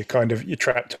 You're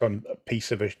trapped on a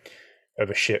piece of a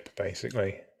ship,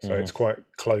 basically. So it's quite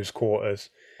close quarters.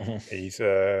 He's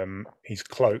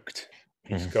cloaked.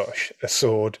 He's got a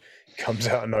sword. He comes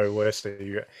out of nowhere, so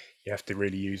you have to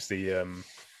really use the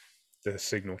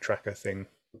signal tracker thing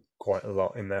quite a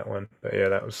lot in that one. But yeah,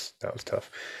 that was tough.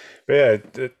 But yeah,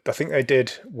 I think they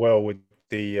did well with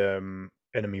the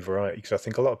enemy variety, because I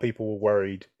think a lot of people were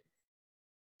worried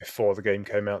before the game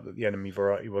came out that the enemy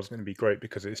variety wasn't going to be great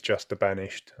because it's just the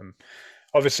banished.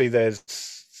 Obviously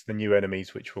there's the new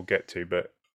enemies, which we'll get to,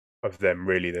 but of them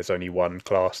really there's only one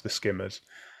class, the skimmers.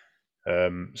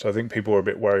 So I think people were a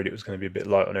bit worried it was going to be a bit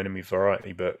light on enemy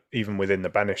variety, but even within the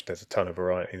banished there's a ton of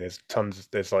variety.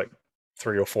 There's like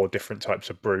 3 or 4 different types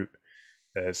of brute.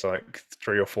 There's like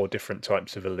 3 or 4 different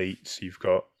types of elites. You've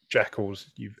got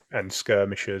jackals and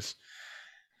skirmishers.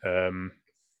 They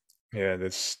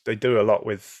do a lot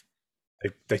with.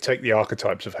 They take the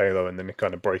archetypes of Halo and then they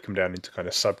kind of break them down into kind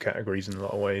of subcategories in a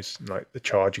lot of ways, like the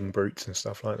charging brutes and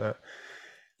stuff like that.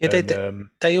 Yeah,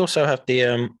 they also have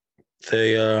the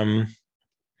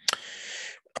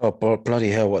oh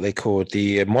bloody hell, what they call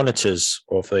the monitors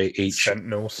of each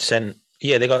sentinels.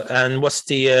 Yeah, they got, and what's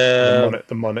the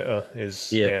monitor is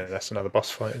that's another boss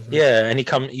fight, isn't it? Yeah, and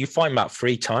you fight him about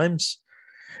 3 times.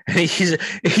 And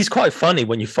he's quite funny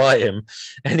when you fight him,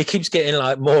 and he keeps getting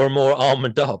like more and more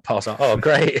armored up. I was like, oh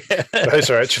great. Those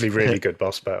are actually really good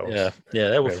boss battles. Yeah,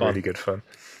 they were fun. Really good fun.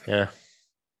 Yeah.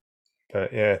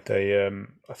 But yeah, they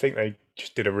I think they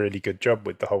just did a really good job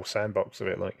with the whole sandbox of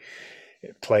it. Like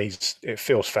it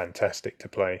feels fantastic to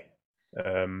play.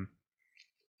 Um,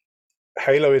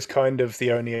 Halo is kind of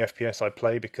the only FPS I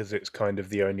play because it's kind of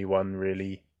the only one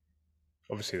really.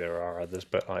 Obviously, there are others,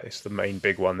 but like it's the main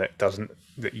big one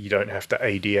that you don't have to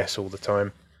ADS all the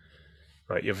time.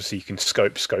 Like obviously you can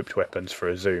scoped weapons for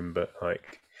a zoom, but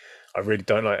like I really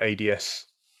don't like ADS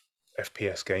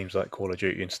FPS games like Call of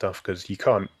Duty and stuff because you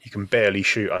can barely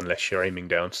shoot unless you're aiming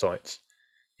down sights.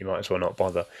 You might as well not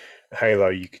bother.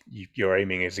 Halo, your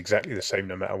aiming is exactly the same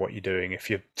no matter what you're doing. If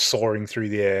you're soaring through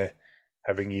the air,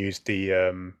 having used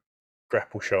the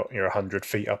grapple shot, you're 100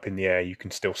 feet up in the air, you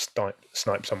can still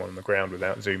snipe someone on the ground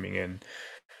without zooming in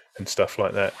and stuff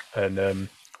like that. And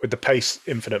with the pace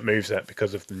Infinite moves at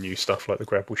because of the new stuff like the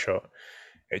grapple shot,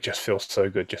 it just feels so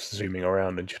good just zooming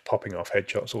around and just popping off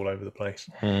headshots all over the place.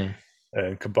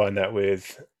 And combine that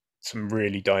with some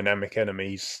really dynamic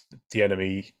enemies.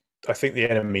 I think the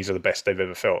enemies are the best they've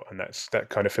ever felt, and that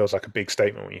kind of feels like a big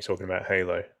statement when you're talking about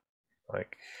Halo.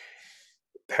 Like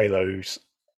Halo's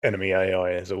enemy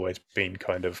AI has always been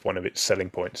kind of one of its selling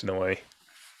points in a way,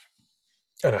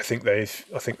 and I think they're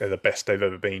the best they've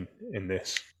ever been in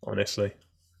this, honestly.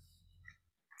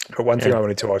 But one thing Yeah. I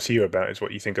wanted to ask you about is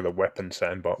what you think of the weapon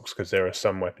sandbox, because there are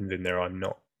some weapons in there I'm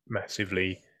not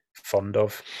massively fond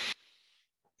of.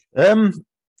 Um,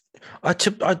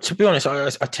 to be honest, I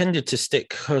tended to stick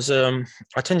because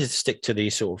I tended to stick to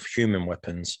these sort of human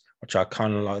weapons, which I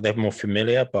kind of like. They're more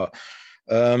familiar, but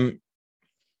um,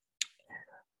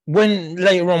 when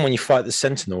later on when you fight the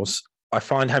Sentinels, I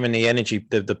find having the energy,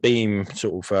 the beam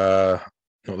sort of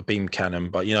not the beam cannon,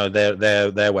 but you know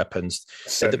their weapons. The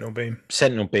Sentinel beam.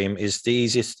 Sentinel beam is the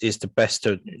easiest, is the best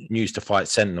to use to fight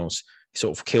Sentinels. It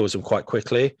sort of kills them quite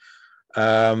quickly.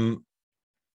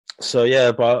 So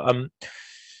yeah, but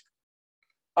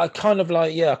I kind of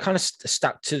like, yeah, I kind of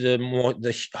stuck to the more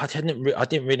the. I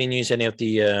didn't really use any of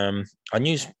the. I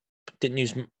used didn't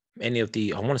use any of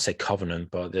the. I want to say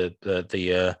Covenant, but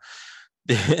the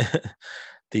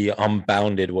the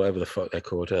Unbounded, whatever the fuck they're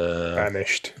called.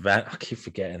 Banished. I keep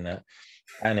forgetting that.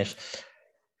 Vanished.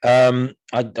 I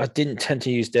didn't tend to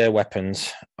use their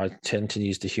weapons. I tend to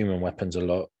use the human weapons a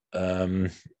lot.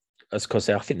 That's because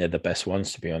I think they're the best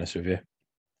ones, to be honest with you.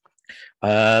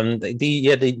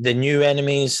 The new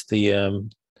enemies, the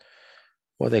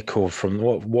what are they called, from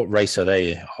what race are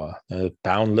they?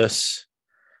 Boundless,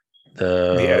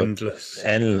 The the Endless.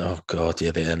 oh god,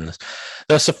 yeah, the endless.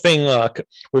 That's the thing, like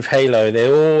with Halo,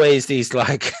 they're always these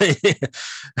like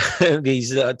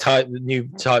these new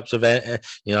types of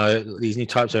these new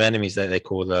types of enemies that they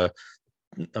call the.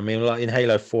 I mean, like in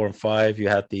Halo 4 and 5, you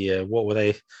had the what were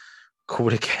they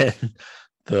called again?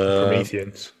 The The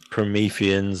Prometheans.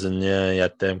 Prometheans, and yeah, you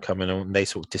had them coming on, and they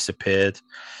sort of disappeared.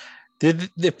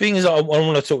 The thing is, I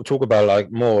want to talk about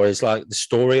like more is like the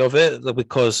story of it,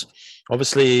 because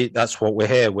obviously that's what we're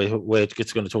here. We're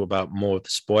just going to talk about more of the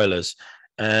spoilers.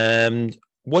 And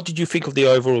what did you think of the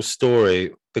overall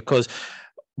story? Because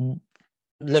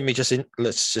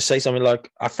let's just say something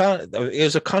like, I found it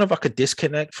was a kind of like a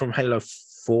disconnect from Halo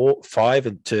 4,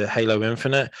 5 to Halo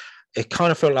Infinite. It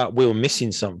kind of felt like we were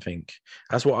missing something.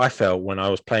 That's what I felt when I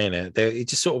was playing it. It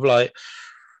just sort of like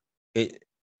it,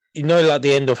 like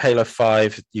the end of Halo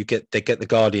 5, they get the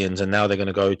Guardians, and now they're going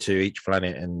to go to each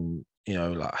planet, and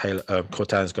like Halo,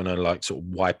 Cortana's going to like sort of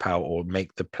wipe out or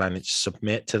make the planets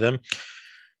submit to them.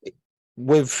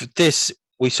 With this,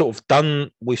 we've sort of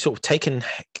taken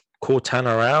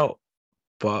Cortana out,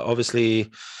 but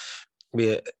obviously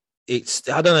I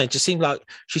don't know, it just seemed like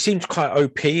she seemed quite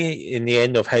OP in the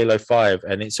end of Halo 5,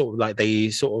 and it's sort of like they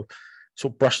sort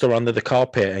of brushed her under the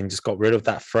carpet and just got rid of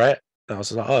that threat. And I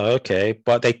was like, oh, okay.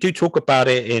 But they do talk about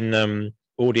it in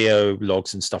audio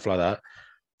logs and stuff like that.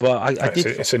 But I did.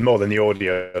 It's in more than the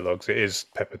audio logs. It is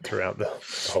peppered throughout the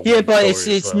whole Yeah, main but story as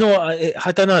it's well. not.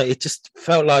 I don't know. It just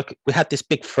felt like we had this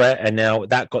big threat, and now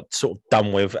that got sort of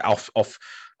done with. Off.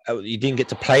 You didn't get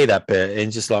to play that bit,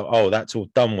 and just like, oh, that's all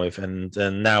done with, and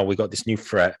now we got this new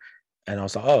threat, and I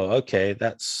was like, oh, okay,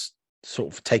 that's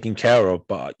sort of taken care of,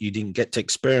 but you didn't get to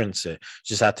experience it. You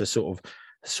just had to sort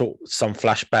some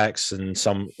flashbacks and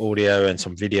some audio and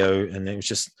some video, and it was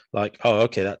just like, oh,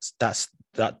 okay, that's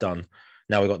that done.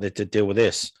 Now we got to deal with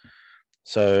this.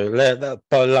 So,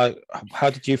 but like,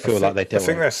 how did you feel like they I dealt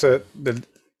think with that's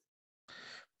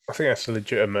I think that's a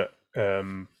legitimate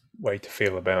way to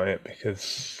feel about it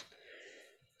because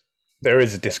there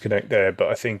is a disconnect there, but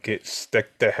I think it's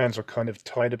their hands were kind of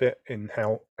tied a bit in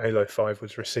how Halo 5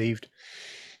 was received.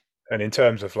 And in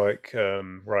terms of like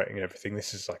writing and everything,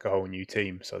 this is like a whole new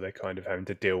team, so they're kind of having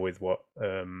to deal with what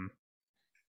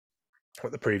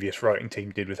what the previous writing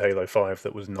team did with Halo 5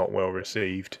 that was not well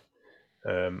received.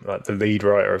 Like the lead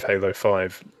writer of Halo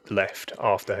 5 left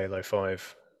after Halo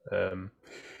 5.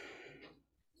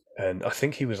 And I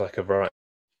think he was like a writer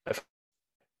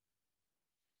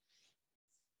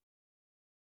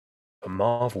for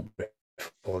Marvel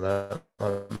before that,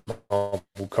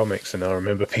 Marvel Comics. And I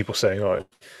remember people saying, oh,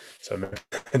 so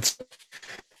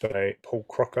Paul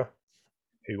Crocker,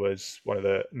 who was one of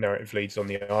the narrative leads on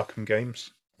the Arkham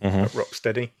games at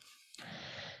Rocksteady.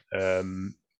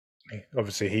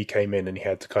 Obviously, he came in and he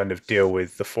had to kind of deal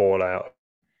with the fallout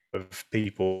of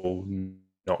people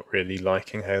not really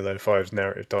liking Halo 5's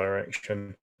narrative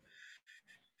direction.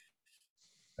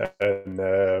 And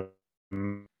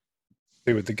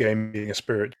with the game being a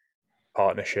spirit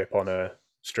partnership on a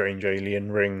strange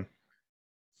alien ring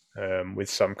with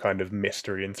some kind of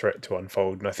mystery and threat to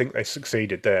unfold. And I think they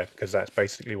succeeded there because that's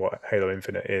basically what Halo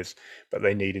Infinite is, but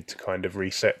they needed to kind of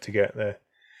reset to get there.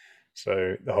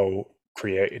 So the whole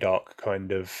created arc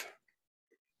kind of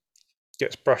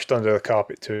gets brushed under the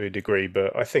carpet to a degree,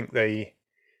 but I think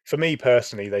for me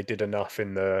personally, they did enough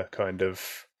in the kind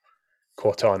of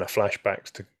Cortana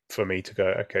flashbacks for me to go,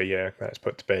 okay, yeah, that's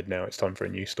put to bed now. It's time for a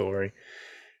new story.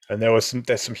 And there's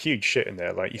some huge shit in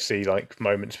there. Like you see like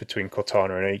moments between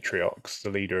Cortana and Atriox, the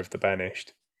leader of the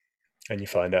Banished, and you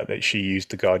find out that she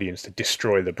used the Guardians to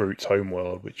destroy the Brute's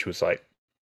homeworld, which was like,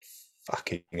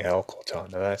 fucking hell,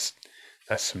 Cortana.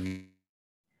 That's some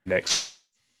next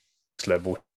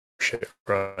level shit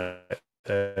right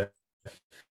there.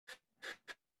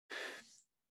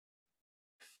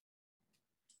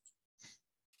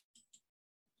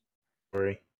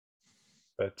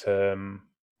 But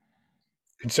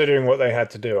considering what they had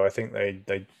to do, I think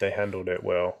they handled it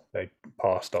well. They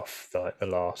passed off the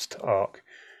last arc,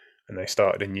 and they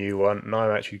started a new one. And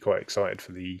I'm actually quite excited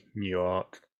for the new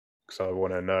arc because I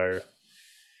want to know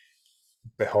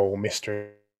the whole mystery.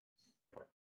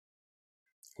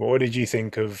 What did you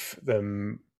think of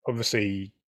them?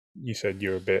 Obviously, you said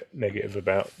you're a bit negative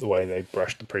about the way they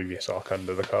brushed the previous arc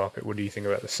under the carpet. What do you think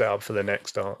about the setup for the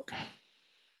next arc?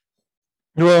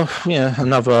 Well, yeah,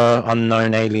 another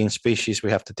unknown alien species we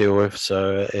have to deal with.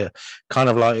 So, kind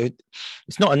of like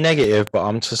it's not a negative, but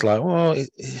I'm just like, well,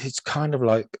 it's kind of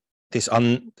like there's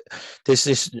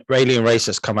this alien race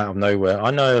that's come out of nowhere. I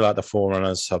know, like the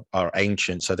Forerunners are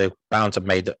ancient, so they're bound to have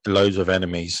made loads of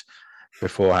enemies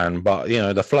beforehand. But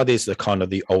the Flood is the kind of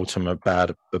the ultimate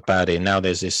baddie. Now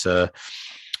there's this the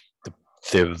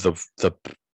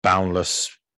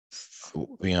boundless.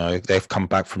 They've come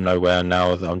back from nowhere, and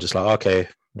now I'm just like, okay,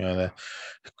 the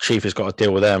chief has got to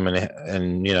deal with them,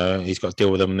 and he's got to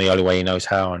deal with them the only way he knows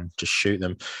how, and just shoot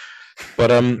them.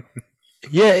 But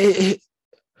yeah,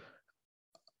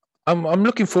 I'm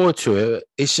looking forward to it.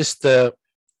 It's just I'm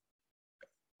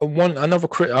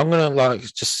gonna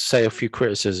just say a few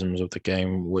criticisms of the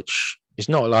game, which is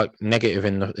not like negative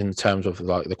in terms of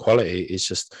like the quality. It's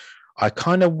just I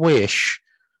kind of wish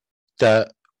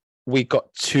that we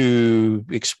got to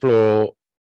explore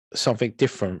something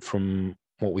different from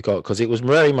what we got, because it was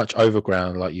very much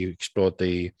overground. Like you explored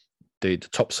the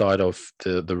top side of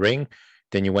the ring,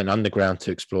 then you went underground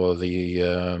to explore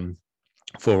the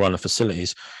Forerunner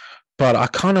facilities. But I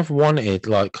kind of wanted,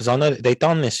 like, because I know they've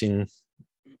done this in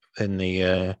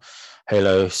the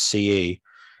Halo CE.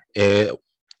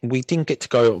 We didn't get to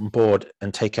go on board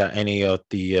and take out any of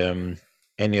the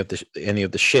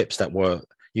ships that were.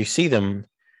 You see them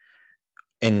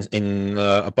in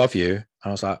above you.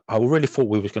 I was like, I really thought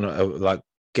we were gonna like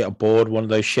get aboard one of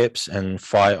those ships and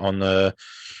fight on the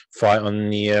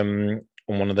on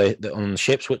one of on the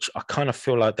ships, which I kind of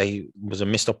feel like they was a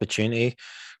missed opportunity.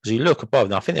 Because you look above,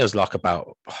 and I think there was like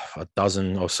about a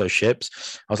dozen or so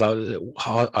ships. I was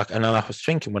like, and I was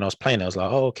thinking when I was playing, I was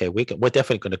like, oh, okay, we're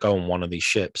definitely going to go on one of these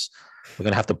ships. We're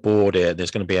going to have to board it.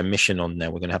 There's going to be a mission on there.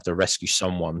 We're going to have to rescue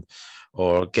someone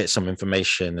or get some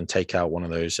information and take out one of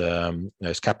those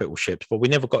capital ships. But we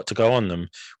never got to go on them,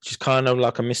 which is kind of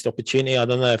like a missed opportunity. I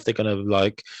don't know if they're going to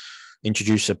like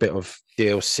introduce a bit of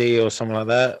DLC or something like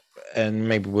that, and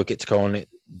maybe we'll get to go on it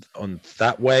on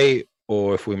that way.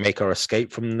 Or if we make our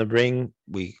escape from the ring,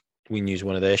 we use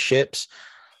one of their ships.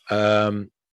 But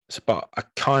I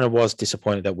kind of was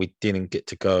disappointed that we didn't get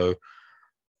to go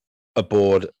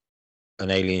aboard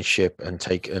an alien ship and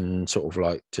sort of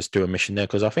like just do a mission there,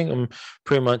 because I think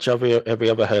pretty much every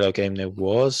other Halo game there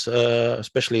was,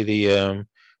 especially the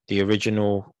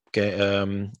original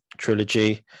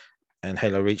trilogy and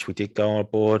Halo Reach, we did go on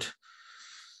board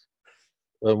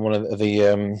one of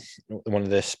the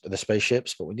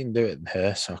spaceships, but we didn't do it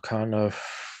here. So I kind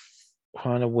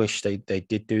of wish they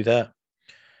did do that.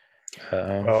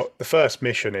 Well, the first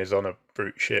mission is on a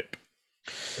brute ship,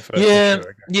 the first mission Yeah, of the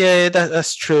game. yeah,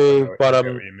 that's I true. know But I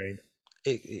get what you mean.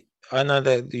 I know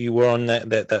that you were on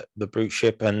that the brute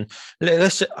ship, and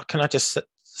can I just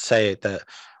say that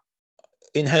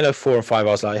in Halo 4 and 5, I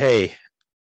was like, hey,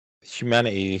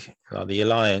 humanity, the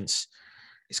Alliance,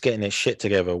 is getting its shit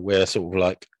together. We're sort of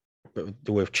like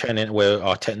we're training where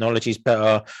our technology's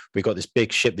better. We got this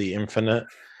big ship, the Infinite.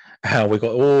 We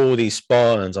got all these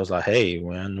Spartans. I was like, hey,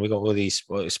 man, we got all these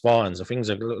Spartans. And things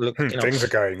are Things are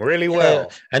going really yeah.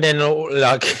 well. And then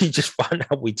like you just find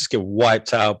out we just get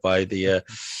wiped out by the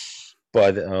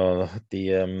what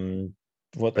the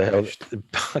hell? Banished.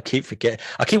 I keep forgetting.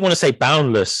 I keep want to say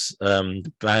Boundless.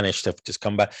 Banished have just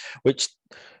come back, which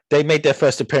they made their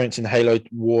first appearance in Halo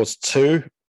Wars 2,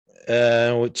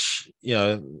 which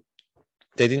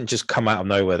they didn't just come out of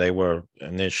nowhere. They were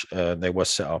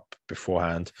set up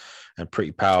beforehand and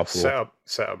pretty powerful.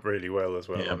 Set up really well as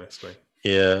well, Yeah, honestly.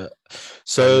 yeah. And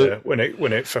So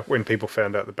when people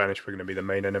found out the Banished were going to be the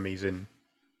main enemies in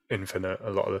Infinite,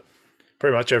 a lot of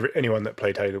pretty much anyone that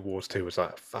played Halo Wars 2 was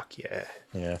like, "Fuck yeah!"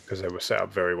 Yeah, because they were set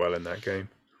up very well in that game.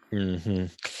 mm-hmm.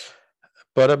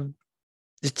 But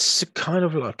it's kind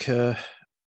of like what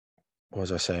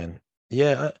was I saying?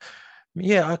 Yeah,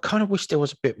 I kind of wish there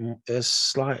was a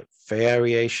slight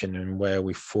variation in where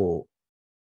we fought.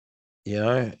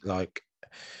 Like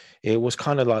it was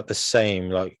kind of like the same.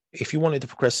 Like if you wanted to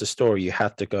progress the story, you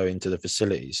had to go into the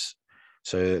facilities,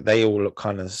 so they all look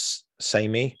kind of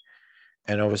samey.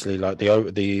 And obviously, like the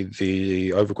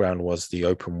overground was the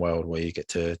open world where you get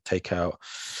to take out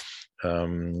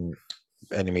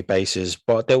enemy bases.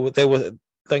 But there were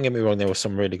don't get me wrong, there were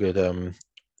some really good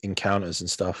encounters and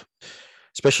stuff,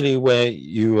 especially where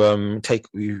you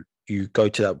you go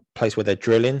to that place where they're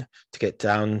drilling to get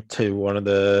down to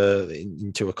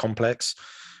into a complex.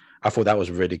 I thought that was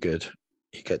really good.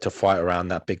 You get to fight around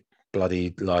that big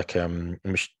bloody like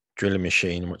drilling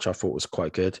machine, which I thought was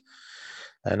quite good.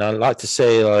 And I like to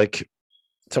say, like,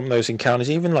 some of those encounters,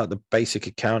 even like the basic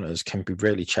encounters, can be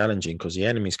really challenging because the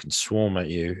enemies can swarm at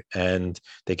you, and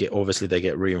they get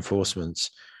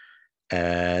reinforcements.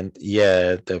 And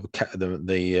yeah,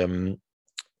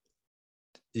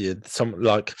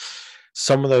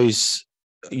 some of those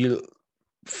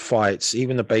fights,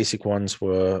 even the basic ones,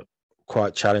 were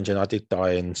quite challenging. I did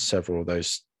die in several of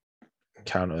those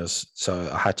counters,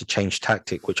 so I had to change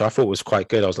tactic, which I thought was quite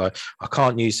good. I was like, I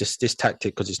can't use this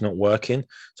tactic because it's not working,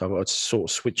 so I've got to sort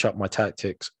of switch up my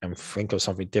tactics and think of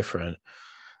something different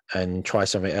and try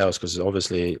something else, because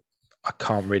obviously I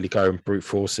can't really go and brute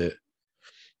force it,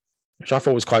 which I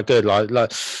thought was quite good. Like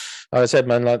I said,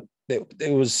 man, like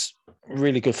it was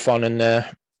really good fun in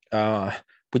there. But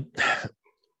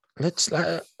let's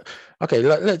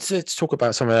let's talk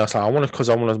about something else. Like, I want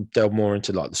to delve more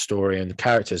into like the story and the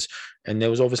characters. And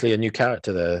there was obviously a new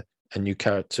character there, a new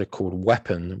character called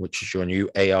Weapon, which is your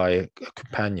new AI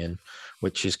companion,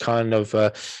 which is kind of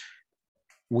let's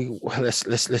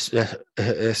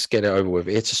get it over with.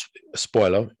 It's a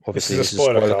spoiler. Obviously, This is a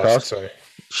spoiler cast, so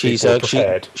She's people are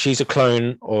prepared. she's a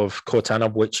clone of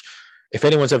Cortana, which if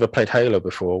anyone's ever played Halo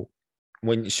before,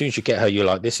 as soon as you get her, you're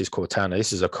like, this is Cortana.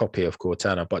 This is a copy of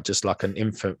Cortana, but just like an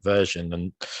infant version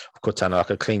and of Cortana,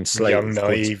 like a clean slate. Young,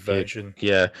 naive version.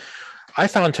 Yeah. I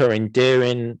found her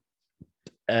endearing,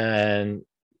 and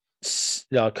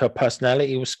like her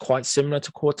personality was quite similar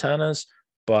to Cortana's,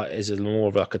 but is more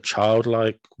of like a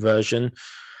childlike version.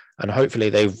 And hopefully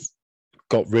they've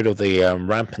got rid of the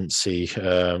rampancy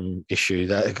issue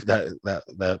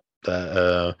that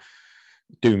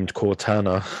doomed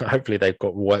Cortana. Hopefully they've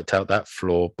got worked out that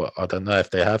flaw, but I don't know if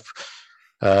they have,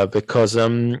 because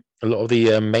a lot of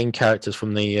the main characters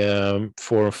from the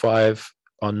 4 and 5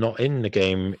 are not in the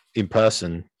game in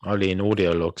person, only in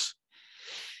audio logs.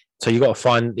 So you got to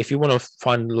find, if you want to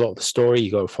find a lot of the story, you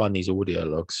got to find these audio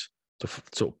logs to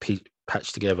sort of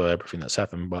patch together everything that's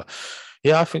happened. But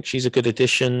yeah, I think she's a good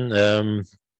addition.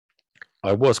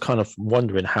 I was kind of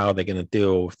wondering how they're going to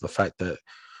deal with the fact that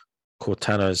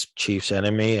Cortana's chief's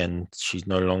enemy and she's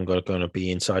no longer going to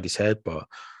be inside his head, but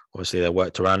obviously they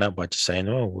worked around that by just saying,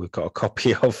 oh, we've got a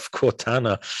copy of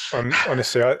Cortana.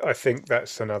 Honestly, I think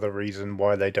that's another reason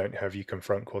why they don't have you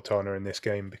confront Cortana in this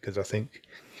game, because I think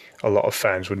a lot of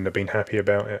fans wouldn't have been happy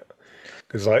about it.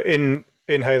 Because like in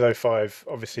Halo 5,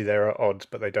 obviously there are odds,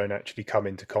 but they don't actually come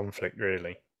into conflict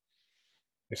really.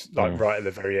 It's like right at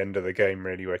the very end of the game,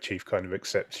 really, where Chief kind of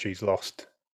accepts she's lost.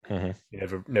 Mm-hmm. He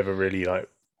never really like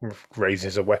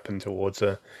raises a weapon towards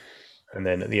her. And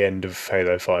then at the end of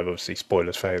Halo 5, obviously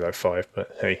spoilers for Halo 5,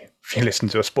 but hey, if you listen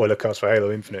to a spoiler cast for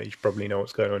Halo Infinite, you probably know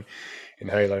what's going on in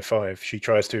Halo 5. She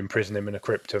tries to imprison him in a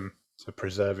cryptum to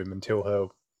preserve him until her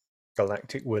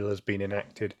galactic will has been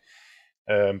enacted.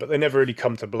 but they never really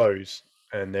come to blows.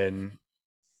 And then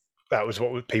that was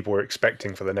what people were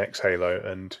expecting for the next Halo,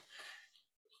 and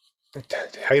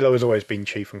Halo has always been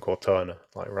Chief and Cortana,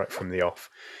 like right from the off.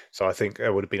 So I think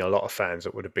there would have been a lot of fans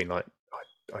that would have been like,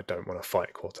 I don't want to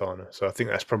fight Cortana. So I think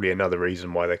that's probably another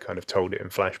reason why they kind of told it in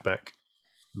flashback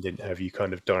and didn't have you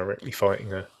kind of directly fighting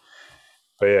her.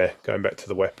 But yeah, going back to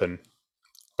the weapon,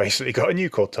 basically got a new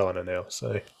Cortana now.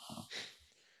 So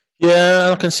Yeah,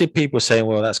 I can see people saying,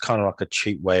 well, that's kind of like a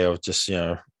cheap way of just,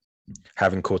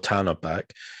 having Cortana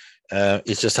back.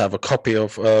 It's just have a copy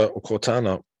of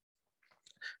Cortana.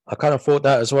 I kind of thought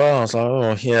that as well. I was like,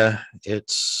 oh yeah,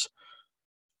 it's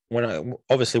when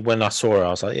I saw her, I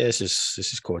was like, yeah, this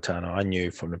is Cortana. I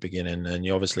knew from the beginning, and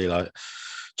you obviously like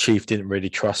Chief didn't really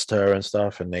trust her and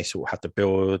stuff, and they sort of had to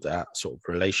build that sort of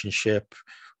relationship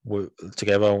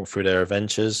together through their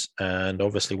adventures. And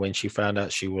obviously, when she found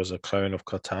out she was a clone of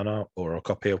Cortana or a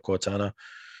copy of Cortana,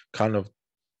 kind of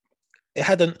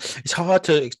it's hard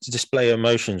to display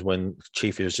emotions when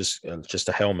Chief is just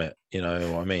a helmet, you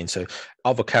know what I mean? So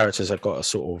other characters have got to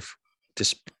sort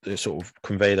of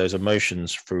convey those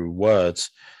emotions through words,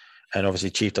 and obviously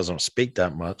Chief doesn't speak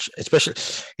that much, especially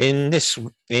in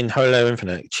Halo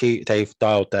Infinite. They've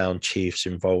dialed down Chief's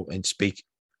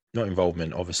not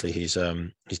involvement, obviously his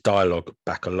dialogue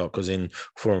back a lot, because in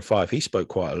 4 and 5 he spoke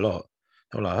quite a lot.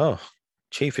 I'm like, oh,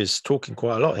 Chief is talking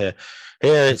quite a lot here.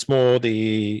 Here it's more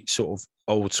the sort of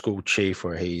old school Chief,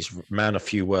 where he's a man of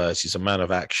few words, he's a man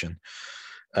of action.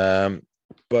 But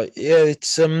yeah,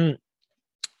 it's I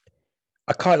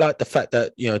quite like the fact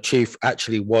that Chief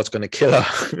actually was going to kill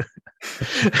her.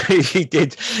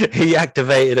 He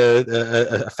activated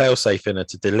a failsafe in her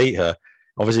to delete her.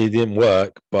 Obviously it didn't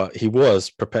work, but he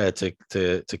was prepared to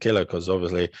kill her, because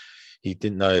obviously he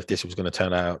didn't know if this was going to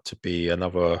turn out to be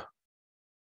another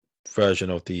version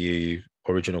of the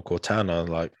original Cortana,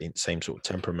 like in same sort of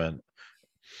temperament.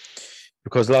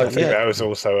 Because I think that was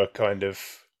also a kind of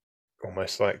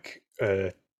almost like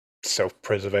a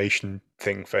self-preservation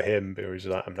thing for him, but he was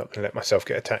like, I'm not going to let myself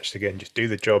get attached again, just do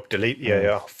the job, delete.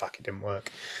 Oh fuck, it didn't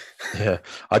work. Yeah,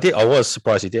 I was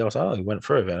surprised he did. I was like, oh, he went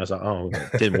through it, and I was like, oh,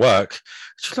 it didn't work.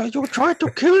 She's like, you're trying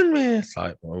to kill me. It's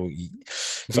like, well,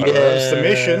 that's the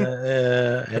mission.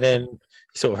 And then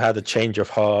he sort of had a change of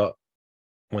heart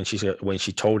when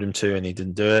she told him to, and he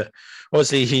didn't do it.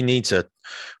 Obviously he needs her.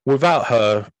 Without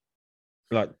her,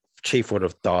 like, Chief would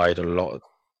have died a lot,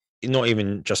 not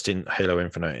even just in Halo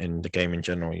Infinite, in the game in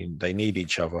general. They need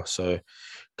each other, so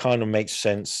kind of makes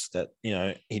sense that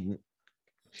he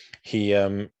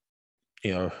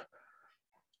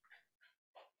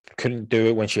couldn't do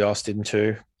it when she asked him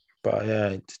to. But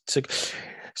yeah, it's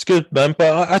good, man.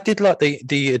 But I did like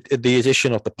the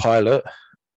addition of the pilot.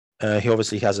 He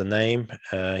obviously has a name.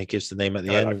 He gives the name at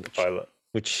the end, like the pilot,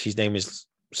 which his name is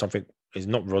something. Is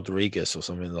not Rodriguez or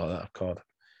something like that. God,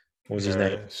 what was his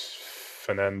name?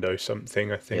 Fernando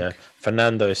something, I think. Yeah,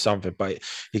 Fernando something. But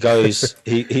he goes.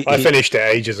 I finished it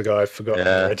ages ago. I've forgotten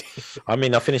already. I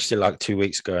mean, I finished it like 2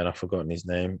 weeks ago, and I've forgotten his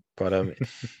name. But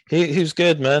he was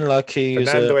good, man. Like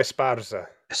Fernando Esparza.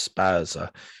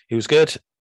 Esparza. He was good.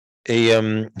 He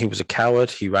was a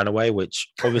coward. He ran away,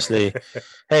 which obviously,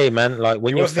 hey man, like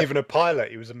when he wasn't even a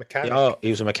pilot, he was a mechanic. Oh, he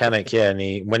was a mechanic, yeah.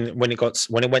 And when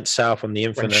it went south on the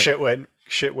Infinite, when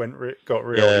shit got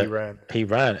real, yeah, he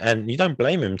ran, and you don't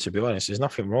blame him, to be honest. There's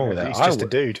nothing wrong with that. He's just a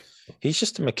dude. He's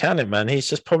just a mechanic, man. He's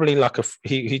just probably like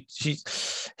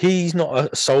he's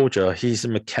not a soldier. He's a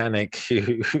mechanic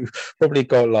who probably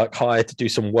got like hired to do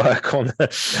some work on.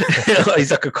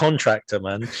 He's like a contractor,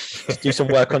 man. To do some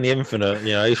work on the Infinite.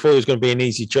 He thought it was going to be an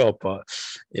easy job, but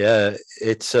yeah,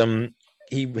 it's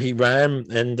He ran,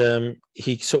 and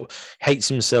he sort of hates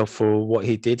himself for what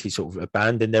he did. He sort of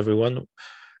abandoned everyone,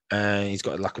 and he's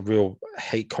got like a real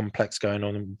hate complex going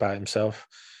on about himself.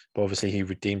 But obviously he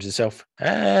redeems himself,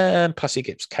 and plus he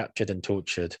gets captured and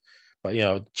tortured. But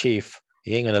Chief,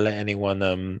 he ain't gonna let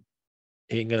anyone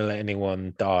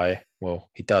die. Well,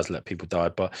 he does let people die,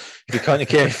 but if you kind of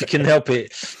care, if you can help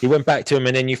it, he went back to him,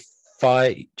 and then you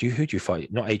fight. Who do you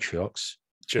fight? Not Atriox.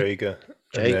 Jaeger.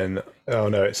 And then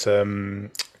it's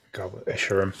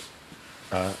Escharum.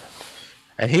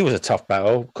 And he was a tough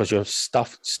battle, because you're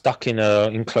stuck in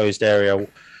an enclosed area,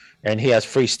 and he has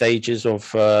 3 stages of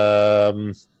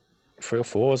 3 or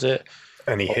 4, is it?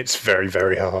 And he hits very,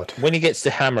 very hard. When he gets the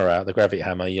hammer out, the gravity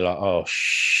hammer, you're like, oh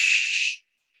shit.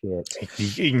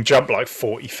 He can jump like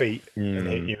 40 feet and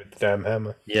hit you with the damn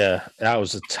hammer. Yeah, that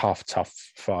was a tough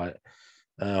fight.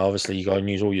 Obviously, you got to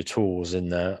use all your tools,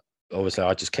 and obviously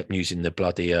I just kept using the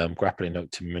bloody grappling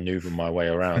hook to maneuver my way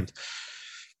around.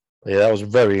 Yeah, that was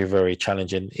very, very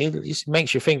challenging. It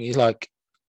makes you think. It's like,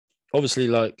 obviously,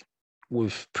 like,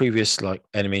 with previous like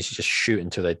enemies, you just shoot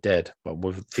until they're dead. But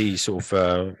with these sort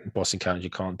of boss encounters,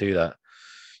 you can't do that.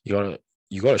 You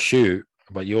gotta shoot,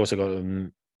 but you also got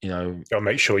to Gotta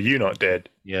make sure you're not dead.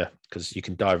 yeah, because you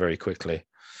can die very quickly.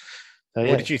 So,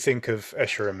 What did you think of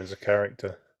Escharum as a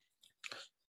character?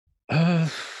 I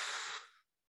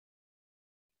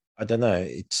don't know.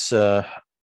 It's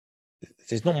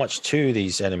there's not much to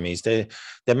these enemies. Their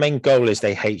main goal is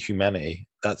they hate humanity.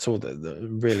 That's all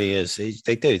that really is.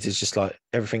 They do. It's just like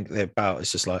everything they're about.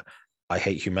 It's just like I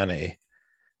hate humanity.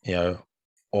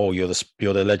 Or you're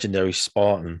the legendary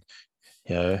Spartan.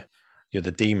 You're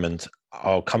the demon.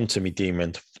 Oh, come to me,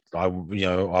 demon. I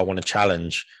want to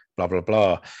challenge. Blah blah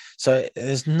blah. So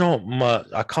there's not much.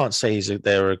 I can't say he's a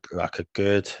good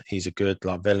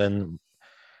like villain.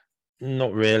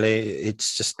 Not really.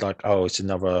 It's just like, oh, it's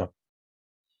another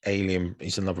alien.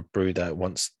 He's another brood that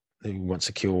wants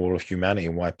to kill all of humanity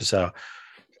and wipe us out.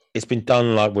 It's been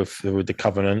done like with the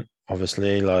Covenant,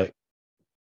 obviously. Like,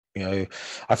 I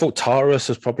thought Taurus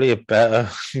was probably a better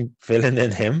villain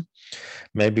than him,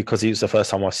 maybe because he was the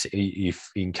first time he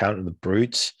encountered the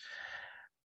brutes.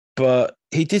 But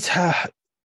he did.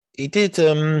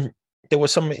 There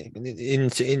was some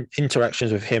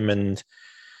interactions with him and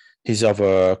his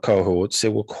other cohorts. They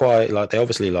were quite like, they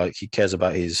obviously like, he cares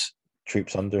about his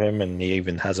troops under him, and he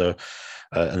even has an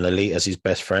elite as his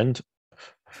best friend,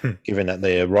 given that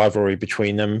the rivalry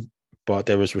between them. But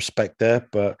there was respect there.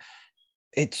 But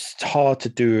it's hard to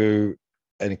do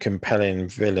a compelling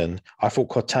villain. I thought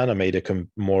Cortana made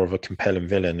more of a compelling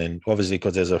villain, and obviously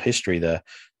because there's a history there,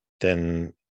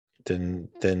 than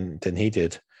he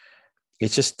did.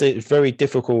 It's very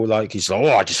difficult. Like, he's like,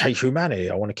 oh, I just hate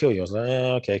humanity. I want to kill you. I was like,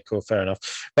 okay, cool, fair enough.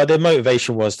 But the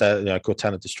motivation was that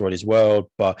Cortana destroyed his world.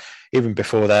 But even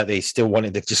before that, they still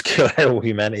wanted to just kill all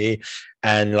humanity,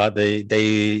 and like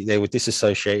they were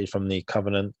disassociated from the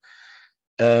Covenant.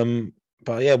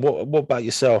 But yeah, what about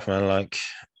yourself, man? Like,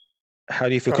 how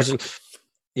do you feel? Because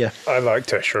I liked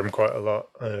Escharum quite a lot.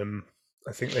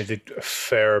 I think they did a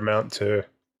fair amount to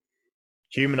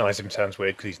humanize him. Sounds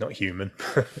weird because he's not human.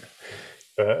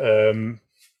 But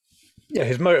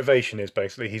his motivation is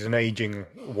basically he's an aging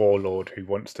warlord who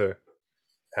wants to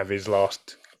have his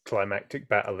last climactic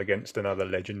battle against another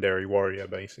legendary warrior,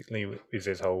 basically, is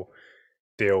his whole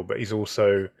deal. But he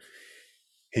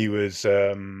was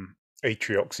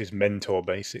Atriox's mentor,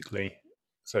 basically.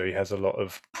 So he has a lot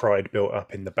of pride built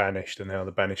up in the Banished, and how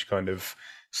the Banished kind of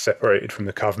separated from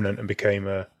the Covenant and became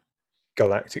a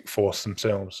galactic force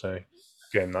themselves. So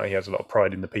again, like, he has a lot of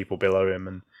pride in the people below him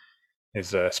and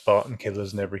his Spartan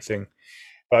killers and everything.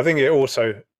 But I think it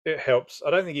helps. I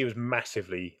don't think he was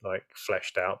massively like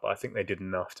fleshed out, but I think they did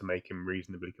enough to make him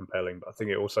reasonably compelling. But I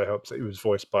think it also helps that he was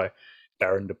voiced by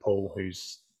Darren DePaul,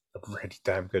 who's a really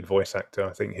damn good voice actor.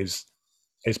 I think his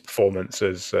performance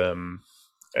as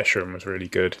Escharum was really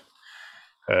good.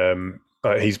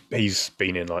 He's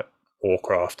been in like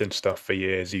Warcraft and stuff for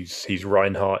years. He's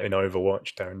Reinhardt in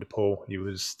Overwatch. Darren DePaul. He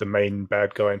was the main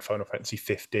bad guy in Final Fantasy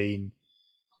 15.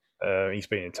 He's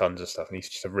been in tons of stuff, and he's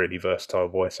just a really versatile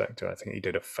voice actor. I think he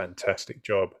did a fantastic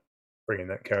job bringing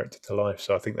that character to life.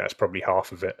 So I think that's probably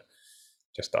half of it.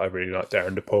 Just that I really like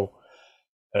Darren DePaul.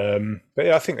 But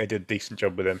yeah, I think they did a decent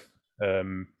job with him.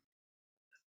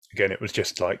 Again, it was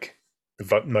just like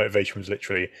the motivation was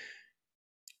literally,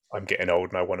 I'm getting old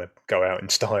and I want to go out in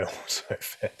style. So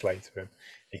fair play to him.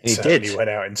 He did.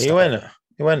 Went out in style.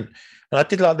 He went. And I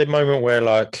did like the moment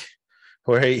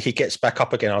where he gets back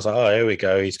up again. I was like, oh, here we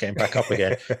go. He's getting back up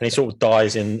again. And he sort of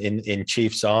dies in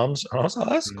Chief's arms. And I was like,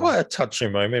 that's quite a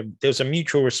touching moment. There was a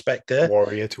mutual respect there.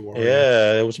 Warrior to warrior.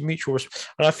 Yeah, there was a mutual respect.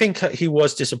 And I think he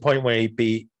was disappointed when he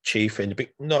beat Chief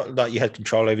not like you had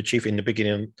control over Chief in the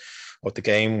beginning of the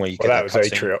game. Where that was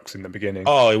Atriox in the beginning.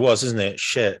 Oh, it was, isn't it?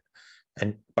 Shit.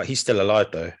 But he's still alive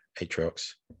though,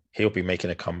 Atriox. He'll be making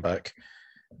a comeback.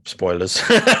 Spoilers.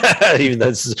 Even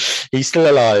though he's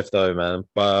still alive though, man.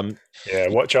 But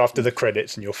watch after the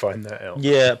credits and you'll find that out.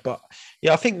 Yeah, but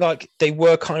I think like they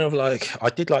were kind of like, I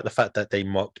did like the fact that they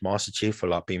mocked Master Chief for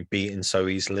like being beaten so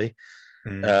easily.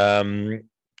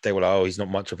 They were like, oh, he's not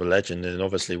much of a legend, and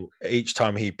obviously each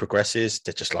time he progresses,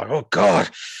 they're just like, oh God,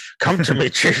 come to me,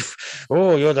 Chief.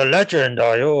 Oh, you're the legend,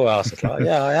 are you? I was like,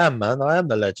 yeah, I am, man. I am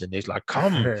the legend. He's like,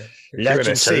 come,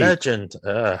 legend to legend.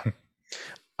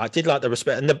 I did like the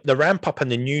respect, and the ramp up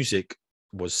and the music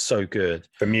was so good.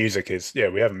 The music is,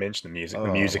 we haven't mentioned the music.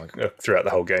 The music throughout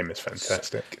the whole game is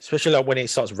fantastic. Especially like when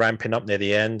it starts ramping up near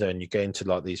the end and you get into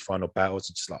like these final battles,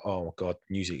 it's just like, oh my God,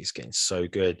 music is getting so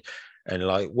good. And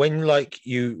like when like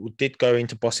you did go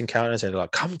into boss encounters and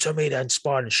like, come to me then,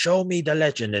 Spartan, show me the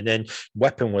legend. And then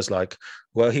Weapon was like,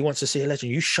 well, he wants to see a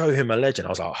legend. You show him a legend. I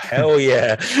was like, hell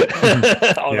yeah.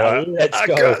 I was Yeah, like, let's I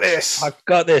go. got this. I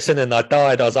got this. And then I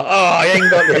died. I was like, oh, I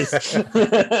ain't got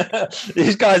this.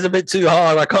 These guys are a bit too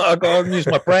hard. I got to use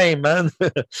my brain, man.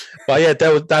 But yeah,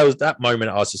 that was that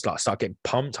moment. I was just like, start getting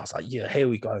pumped. I was like, yeah, here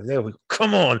we go. There we go.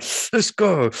 Come on. Let's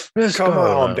go. Let's Come go.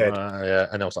 on, I'm dead. Yeah.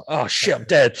 And I was like, oh shit, I'm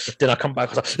dead. Then I come back.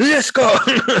 I was like, let's go.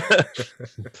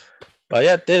 But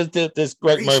yeah, there's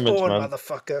great moments, man.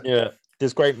 Motherfucker. Yeah,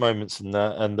 there's great moments in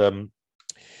that, and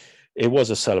it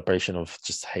was a celebration of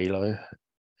just Halo.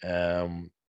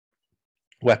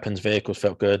 Weapons, vehicles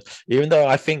felt good, even though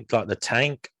I think like the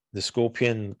tank, the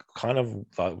Scorpion, kind of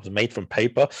like was made from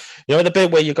paper. You know, the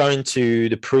bit where you're going to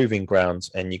the proving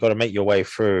grounds and you got to make your way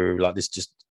through like this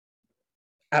just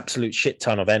absolute shit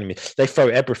ton of enemies. They throw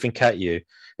everything at you, and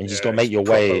you just got to make your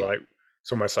way. Like,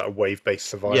 it's almost like a wave-based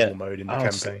survival mode in the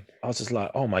campaign. I was just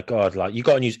like, oh my god! Like you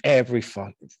got to use every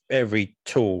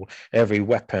tool, every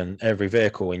weapon, every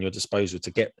vehicle in your disposal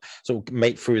to get sort of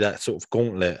make through that sort of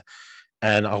gauntlet.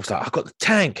 And I was like, I got the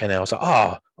tank, and I was like,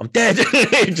 oh, I'm dead.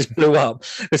 It just blew up.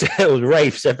 There was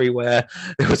wraiths everywhere.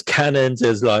 There was cannons.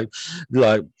 There's like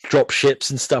drop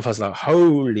ships and stuff. I was like,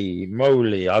 holy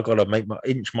moly! I got to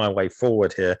inch my way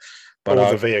forward here. But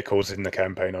all the vehicles in the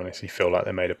campaign honestly feel like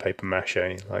they're made of paper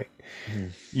mache. Like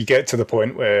you get to the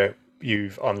point where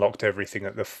you've unlocked everything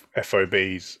at the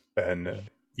FOBs, and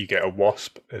you get a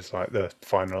wasp as like the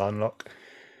final unlock,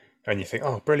 and you think,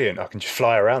 oh, brilliant! I can just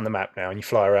fly around the map now, and you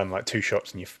fly around like 2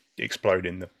 shots, and you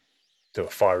explode to a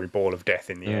fiery ball of death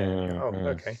in the air.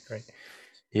 Okay, great.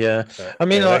 Yeah, so, I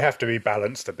mean, they have to be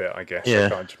balanced a bit, I guess. Yeah,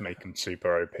 they can't just make them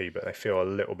super OP, but they feel a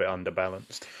little bit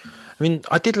underbalanced. I mean,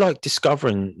 I did like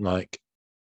discovering like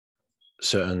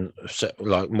certain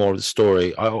like more of the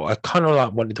story. I kind of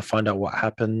like wanted to find out what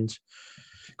happened,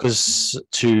 because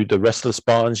to the rest of the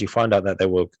Spartans, you find out that they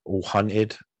were all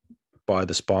hunted by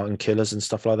the Spartan killers and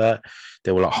stuff like that.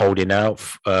 They were like holding out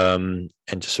and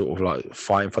just sort of like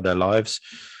fighting for their lives.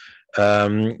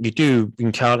 You do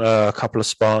encounter a couple of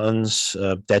Spartans,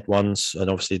 dead ones, and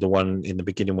obviously the one in the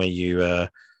beginning where you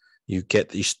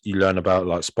learn about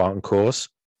like Spartan cores,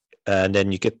 and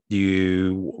then you get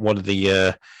one of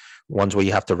the ones where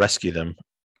you have to rescue them,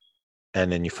 and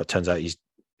then it turns out he's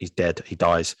dead. He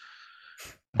dies.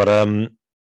 But I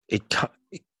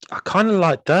kind of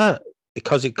like that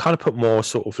because it kind of put more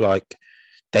sort of like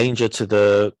danger to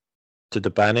the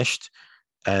banished,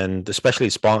 and especially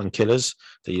Spartan killers,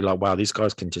 that you're like, wow, these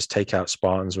guys can just take out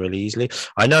Spartans really easily.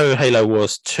 I know Halo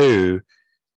Wars 2,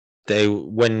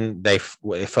 when they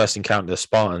first encountered the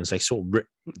Spartans, they sort of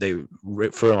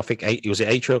ripped through them. I think it was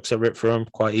Atriox that ripped through them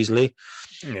quite easily.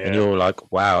 Yeah. And you're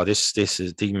like, wow, this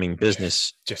is deeming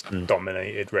business. Just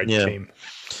dominated red team.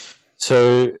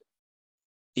 So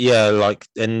yeah, like,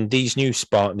 and these newer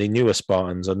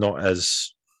Spartans are not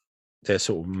as, they're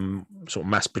sort of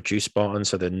mass produced Spartans,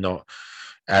 so they're not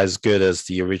as good as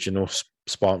the original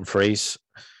Spartan 3s.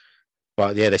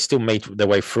 But yeah, they still made their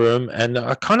way through them, and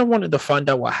I kind of wanted to find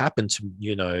out what happened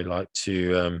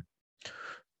to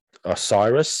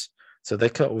Osiris. So they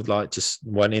kind of like just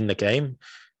went in the game.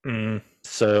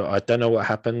 So I don't know what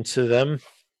happened to them.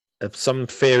 Some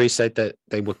theories said that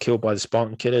they were killed by the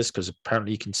Spartan killers, because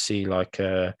apparently you can see like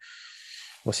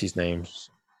what's his name?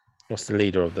 What's the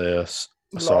leader of the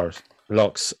Osiris?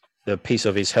 Locks, the piece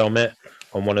of his helmet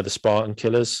on one of the Spartan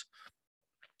killers.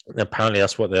 And apparently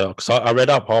that's what they are. Because I read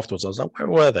up afterwards. I was like, where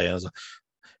were they? I was like,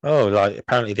 oh, like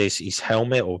apparently his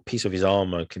helmet or a piece of his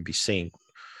armor can be seen.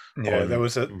 Yeah, there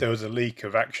was a leak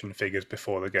of action figures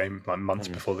before the game, like months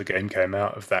before the game came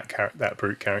out, of that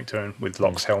brute character, and with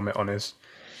Locke's helmet on his.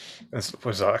 It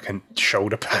was like a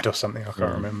shoulder pad or something. I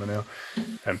can't remember now.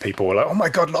 And people were like, "Oh my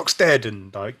god, Locke's dead!"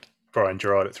 And like Brian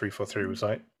Gerard at 343 was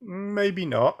like, "Maybe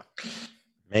not."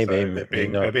 Maybe, so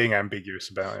they're being ambiguous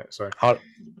about it. So I'd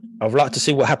like to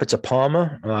see what happened to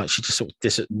Palmer. She just sort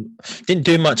of didn't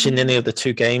do much in any of the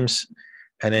 2 games,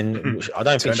 and then I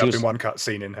don't think she was in one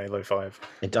cutscene in Halo 5.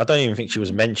 I don't even think she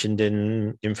was mentioned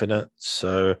in Infinite.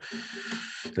 So,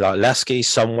 like Lasky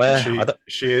somewhere,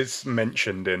 she is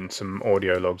mentioned in some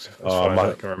audio logs, as far as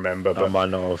I can remember. But I might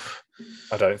not have.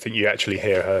 I don't think you actually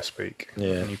hear her speak at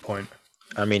any point.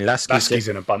 I mean, Lasky's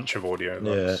in a bunch of audio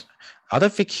logs. Yeah, I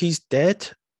don't think he's dead.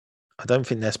 I don't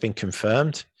think that's been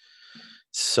confirmed.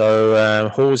 So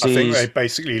Halsey, I think they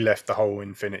basically left the whole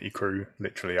Infinity crew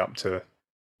literally up to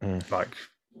like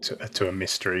to a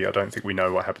mystery. I don't think we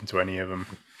know what happened to any of them.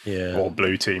 Yeah, or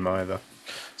Blue Team either.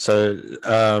 So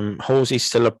Halsey's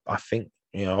still I think,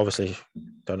 obviously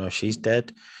don't know if she's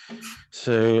dead.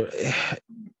 So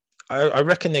I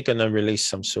reckon they're going to release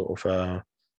some sort of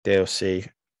DLC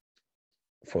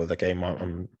for the game.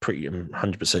 I'm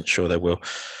 100% sure they will,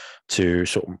 to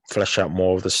sort of flesh out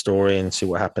more of the story and see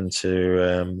what happened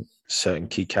to certain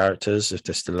key characters if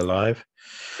they're still alive.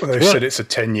 Well, they've said it's a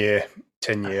 10-year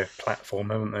platform,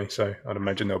 haven't they? So I'd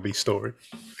imagine there'll be story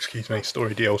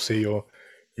DLC or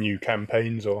new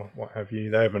campaigns or what have you.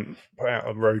 They haven't put out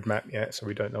a roadmap yet, so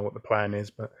we don't know what the plan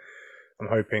is. But I'm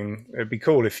hoping it'd be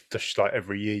cool if just like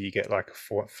every year you get like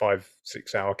a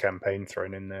 5-6 hour campaign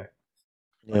thrown in there.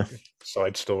 Yeah. Like a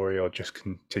side story or just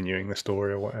continuing the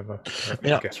story or whatever.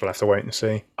 I guess we'll have to wait and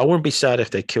see. I wouldn't be sad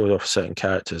if they killed off certain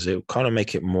characters. It would kind of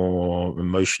make it more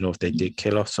emotional if they did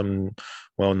kill off some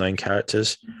well-known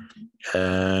characters.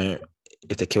 If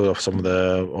they killed off some of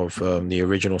the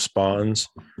original Spartans,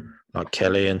 like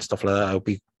Kelly and stuff like that, it would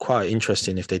be quite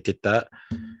interesting if they did that.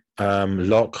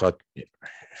 Locke,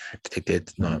 if they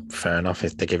did, no, fair enough.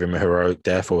 If they give him a heroic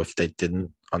death, or if they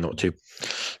didn't, I'm not too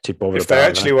bothered. If they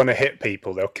actually want to hit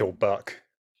people, they'll kill Buck.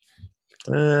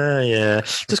 Yeah,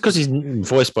 just because he's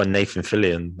voiced by Nathan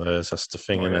Fillion, that's the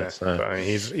thing, isn't it? So, but, I mean,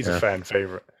 he's a fan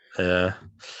favorite. Yeah.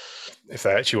 If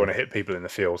they actually want to hit people in the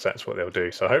fields, that's what they'll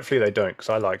do. So hopefully they don't, because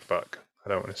I like Buck. I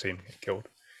don't want to see him get killed.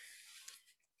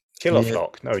 Kill off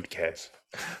Locke, nobody cares.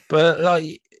 But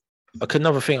like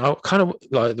another thing, I kind of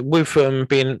like with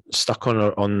being stuck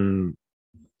on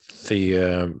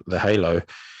the Halo,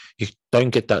 you don't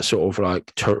get that sort of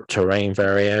like terrain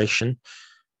variation.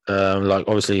 Like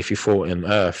obviously, if you fought in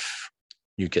Earth,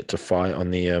 you get to fight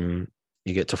on the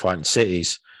you get to fight in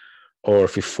cities, or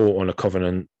if you fought on a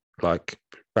Covenant like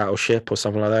battleship or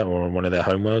something like that, or on one of their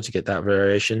homeworlds, you get that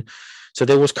variation. So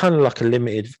there was kind of like a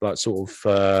limited like sort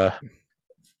of.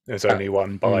 There's only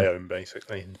one biome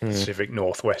basically, Pacific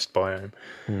Northwest biome.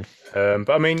 But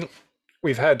I mean,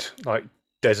 we've had like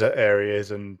desert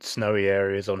areas and snowy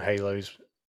areas on Halos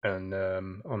and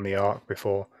on the Ark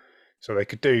before, so they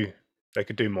could do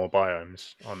more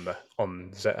biomes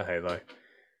on Zeta Halo.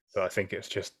 But I think it's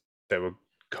just they were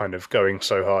kind of going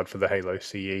so hard for the Halo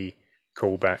CE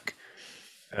callback,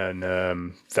 and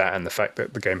that and the fact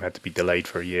that the game had to be delayed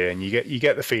for a year, and you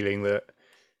get the feeling that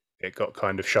it got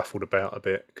kind of shuffled about a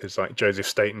bit because like Joseph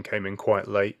Staten came in quite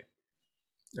late,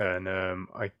 and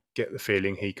I get the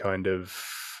feeling he kind of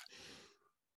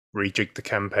rejigged the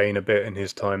campaign a bit in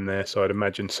his time there. So I'd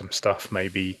imagine some stuff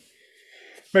maybe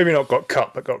not got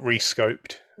cut but got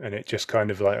rescoped, and it just kind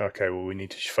of like, okay, well, we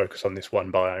need to focus on this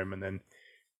one biome, and then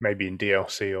maybe in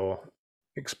DLC or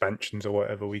expansions or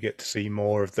whatever we get to see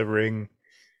more of the ring.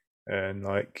 And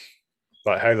like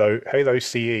Halo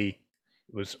CE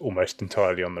was almost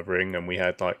entirely on the ring, and we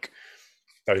had like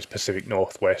those Pacific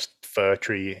Northwest fir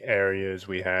tree areas,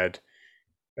 we had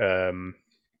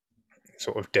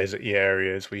sort of deserty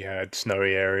areas, we had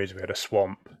snowy areas, we had a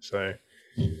swamp. So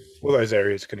all those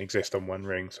areas can exist on one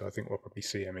ring. So I think we'll probably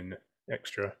see them in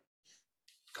extra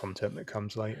content that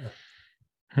comes later.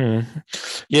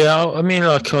 Yeah, I mean,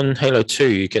 like on Halo 2,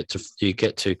 you get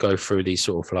to go through these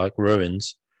sort of like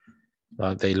ruins,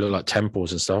 like they look like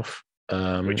temples and stuff.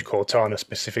 Which Cortana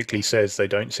specifically says they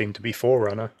don't seem to be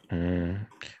Forerunner.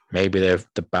 Maybe they're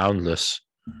the Boundless.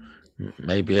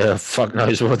 Maybe fuck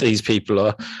knows what these people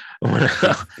are.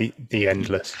 the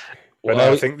Endless. But well,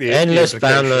 no, I think the Endless,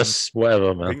 Boundless,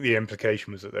 whatever, man. I think the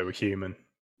implication was that they were human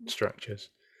structures.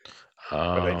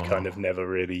 But they'd kind of never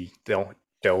really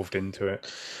delved into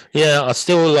it. Yeah, I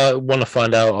still like want to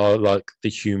find out like the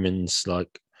humans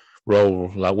like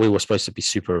role. Like we were supposed to be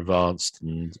super advanced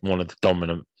and one of the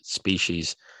dominant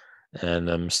species,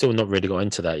 and still not really got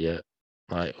into that yet.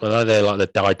 Like, well, they're like the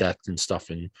didact and stuff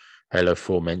in Halo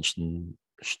 4 mentioned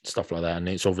stuff like that, and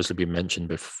it's obviously been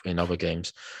mentioned in other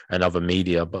games and other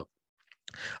media. But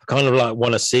I kind of like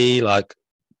want to see like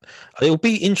it'll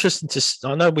be interesting to.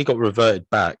 I know we got reverted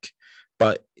back,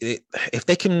 but if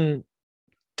they can,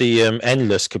 the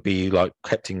Endless could be like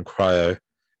kept in cryo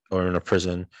or in a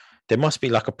prison. There must be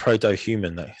like a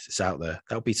proto-human that is out there.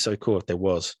 That would be so cool if there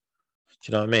was.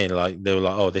 Do you know what I mean? Like they were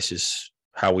like, oh, this is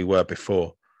how we were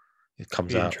before. It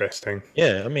comes out. Interesting.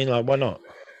 Yeah, I mean, like, why not?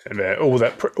 And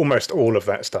almost all of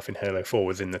that stuff in Halo 4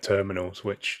 was in the terminals,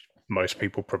 which most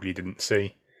people probably didn't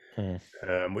see,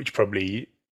 which probably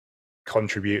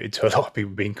contributed to a lot of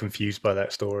people being confused by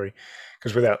that story.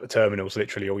 Because without the terminals,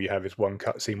 literally all you have is one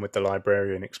cutscene with the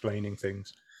librarian explaining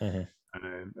things,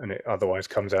 and it otherwise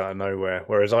comes out of nowhere.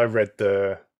 Whereas I read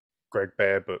the Greg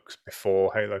Bear books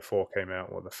before Halo 4 came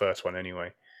out, or the first one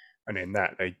anyway, and in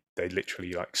that they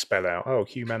literally like spell out, oh,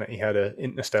 humanity had an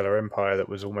interstellar empire that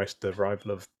was almost the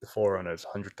rival of the Forerunners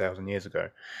 100,000 years ago.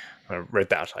 And I read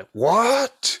that, I was like,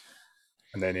 what?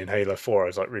 And then in Halo 4, I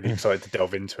was like really excited to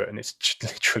delve into it, and it's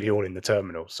literally all in the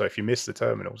terminals. So if you miss the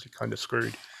terminals, you're kind of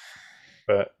screwed.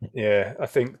 But yeah, I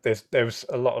think there was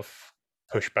a lot of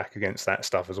pushback against that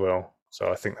stuff as well.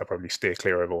 So I think they'll probably steer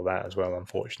clear of all that as well,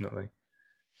 unfortunately,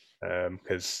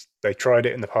 because they tried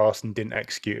it in the past and didn't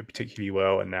execute it particularly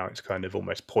well, and now it's kind of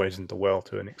almost poisoned the well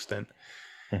to an extent.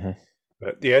 Mm-hmm.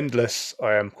 But the Endless,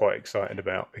 I am quite excited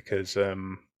about because,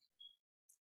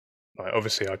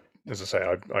 obviously, as I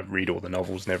say, I read all the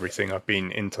novels and everything. I've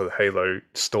been into the Halo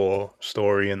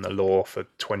story and the lore for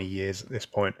 20 years at this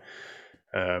point.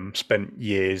 Spent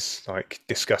years like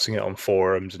discussing it on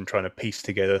forums and trying to piece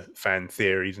together fan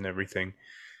theories and everything,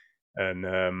 and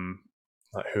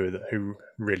like who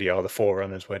really are the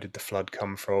Forerunners? Where did the Flood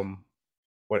come from?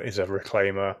 What is a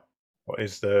Reclaimer? What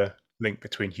is the link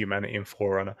between humanity and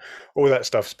Forerunner? All that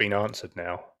stuff's been answered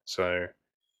now. So,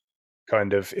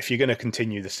 kind of, if you're going to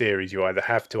continue the series, you either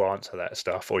have to answer that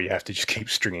stuff or you have to just keep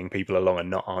stringing people along and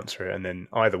not answer it. And then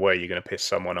either way, you're going to piss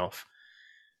someone off.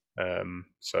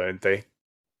 So they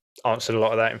answered a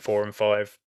lot of that in 4 and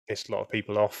 5, pissed a lot of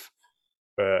people off,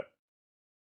 but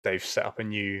they've set up a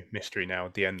new mystery now,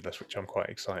 the Endless, which I'm quite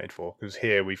excited for, because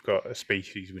here we've got a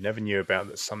species we never knew about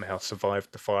that somehow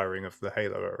survived the firing of the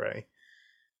Halo array,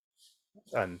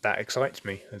 and that excites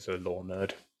me as a lore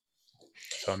nerd.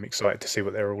 So I'm excited to see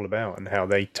what they're all about and how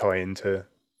they tie into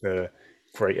the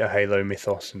greater Halo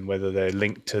mythos and whether they're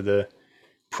linked to the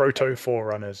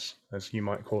proto-Forerunners, as you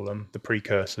might call them, the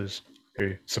precursors,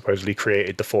 who supposedly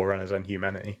created the Forerunners and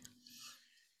humanity.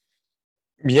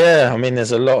 Yeah, I mean,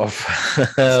 there's a lot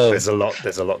of there's a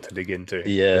lot to dig into.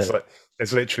 Yeah,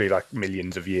 there's literally like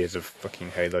millions of years of fucking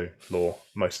Halo lore,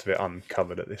 most of it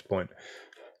uncovered at this point.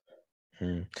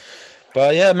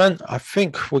 But yeah, man, I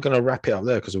think we're gonna wrap it up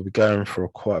there because we'll be going for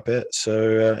quite a bit.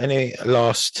 So, any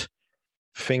last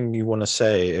thing you want to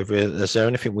say? Is there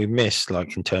anything we missed,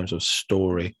 like in terms of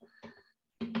story?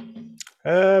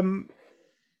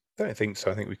 I don't think so.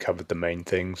 I think we covered the main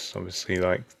things. Obviously,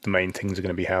 like the main things are going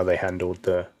to be how they handled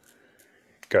the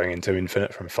going into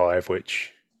Infinite from 5,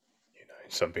 which, you know,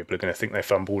 some people are going to think they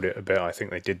fumbled it a bit. I think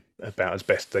they did about as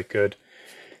best they could.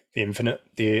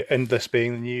 The Endless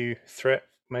being the new threat,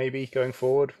 maybe going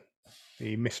forward.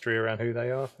 The mystery around who they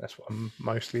are. That's what I'm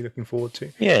mostly looking forward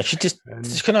to. Yeah,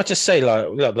 can I just say,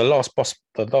 like the last boss,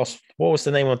 what was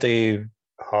the name of the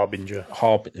Harbinger?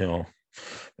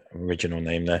 Original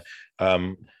name there.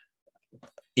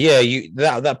 Yeah,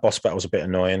 that boss battle was a bit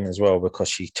annoying as well because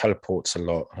she teleports a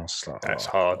lot. And I was like, that's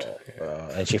hard.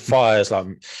 And she fires like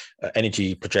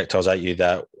energy projectiles at you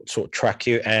that sort of track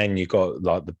you, and you got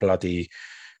like the bloody,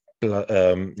 you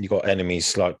got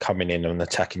enemies like coming in and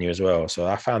attacking you as well. So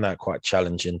I found that quite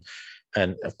challenging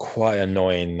and quite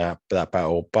annoying that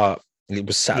battle, but it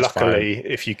was satisfying. Luckily,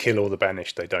 if you kill all the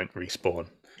banished, they don't respawn.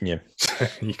 Yeah,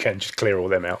 you can just clear all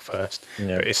them out first.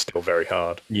 Yeah, but it's still very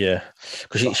hard. Yeah,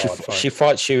 because she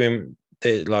fights you in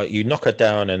like you knock her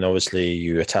down, and obviously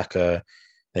you attack her,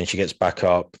 then she gets back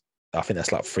up. I think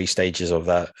that's like 3 stages of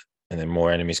that, and then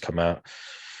more enemies come out.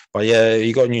 But yeah,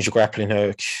 you got to use your grappling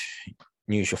hook,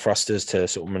 use your thrusters to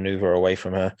sort of maneuver away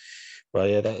from her. But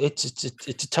yeah, it's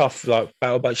a tough like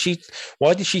battle. But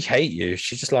why did she hate you?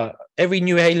 She's just like every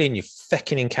new alien you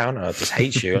fucking encounter just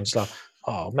hates you. And it's like,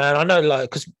 oh man, I know, like,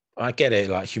 because I get it.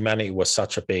 Like humanity was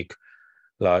such a big,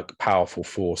 like, powerful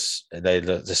force.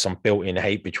 There's some built-in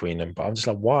hate between them. But I'm just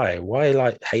like, why? Why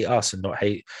like hate us and not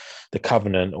hate the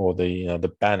Covenant or the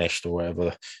the Banished or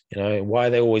whatever? You know, why are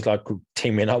they always like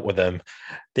teaming up with them?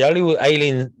 The only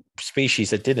alien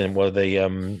species that didn't were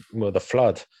the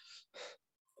Flood.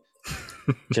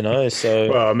 You know,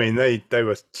 so well, I mean, they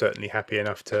were certainly happy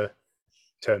enough to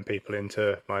turn people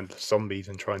into mindless zombies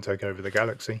and try and take over the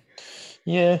galaxy.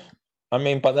 Yeah, I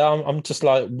mean, but I'm just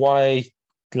like, why?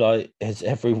 Like, has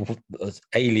every new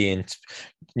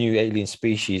alien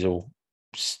species or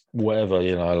whatever,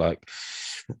 you know, like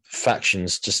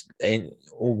factions just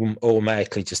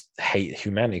automatically just hate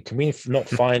humanity? Can we not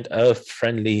find a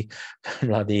friendly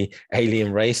bloody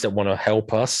alien race that want to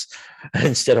help us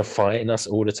instead of fighting us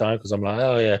all the time? Because I'm like,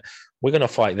 oh yeah, we're going to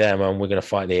fight them and we're going to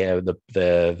fight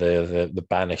the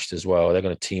Banished as well. They're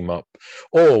going to team up,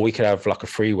 or we could have like a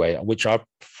freeway, which I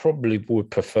probably would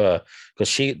prefer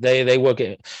because they were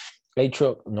getting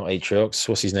Atriox,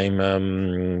 what's his name?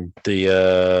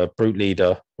 The brute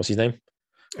leader, what's his name?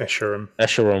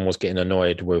 Escharum was getting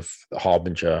annoyed with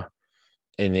Harbinger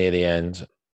near the end,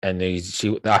 and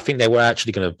I think they were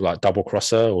actually going to like double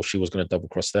cross her, or she was going to double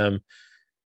cross them.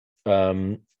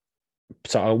 So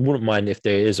I wouldn't mind if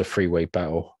there is a freeway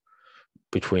battle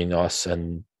between us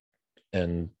and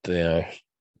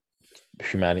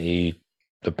humanity,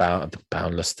 the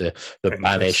boundless, the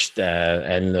Banished,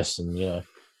 Endless, and you know.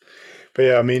 But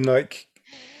yeah, I mean, like,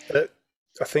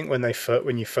 I think when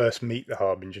you first meet the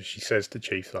Harbinger, she says to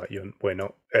Chief like, "We're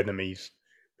not enemies,"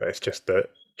 but it's just that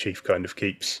Chief kind of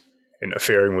keeps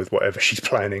interfering with whatever she's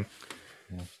planning.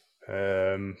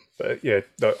 But yeah,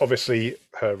 obviously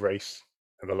her race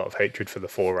have a lot of hatred for the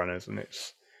Forerunners, and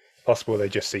it's possible they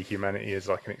just see humanity as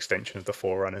like an extension of the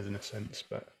Forerunners in a sense.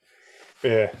 But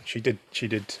yeah, she did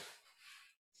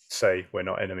say we're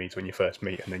not enemies when you first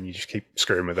meet, and then you just keep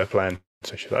screwing with her plan.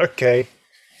 So she's like, okay,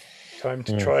 time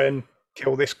to try and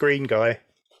kill this green guy,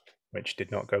 which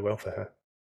did not go well for her.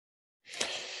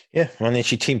 Yeah, and then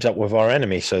she teams up with our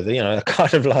enemy, so that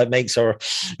kind of like makes her.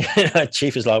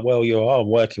 Chief is like, well, you are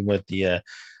working with the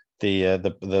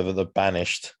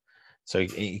banished, so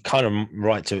you kind of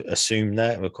right to assume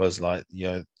that, because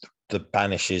the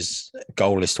banish's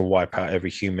goal is to wipe out every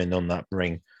human on that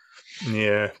ring.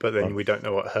 Yeah, but then we don't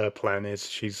know what her plan is.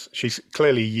 She's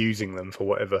clearly using them for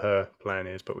whatever her plan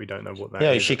is, but we don't know what that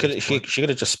is. She could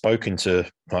have just spoken to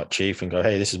like Chief and go,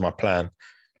 "Hey, this is my plan.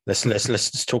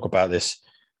 Let's talk about this."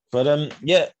 But I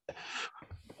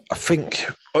think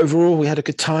overall we had a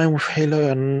good time with Halo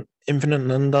and Infinite,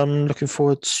 and I'm looking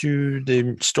forward to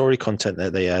the story content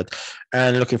that they add,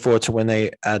 and looking forward to when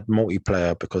they add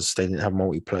multiplayer, because they didn't have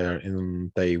multiplayer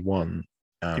in day one.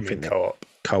 You mean co-op?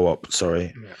 Co-op,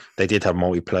 sorry. Yeah. They did have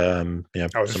multiplayer.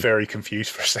 I was very confused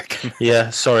for a second.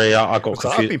 Yeah, sorry, I got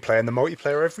confused. I've been playing the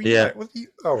multiplayer every night.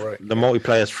 Oh, right. The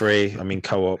multiplayer is free. I mean,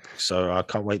 co-op. So I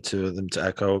can't wait to them to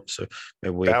add co-op. So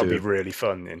maybe that'll be really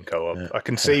fun in co-op. Yeah. I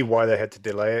can see why they had to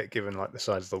delay it, given like the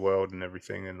size of the world and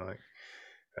everything, and like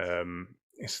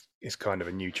it's kind of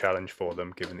a new challenge for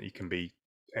them, given that you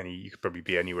could probably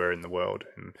be anywhere in the world.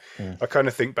 And I kind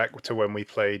of think back to when we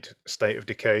played State of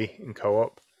Decay in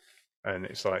co-op, and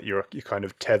it's like you're kind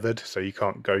of tethered, so you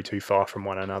can't go too far from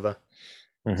one another.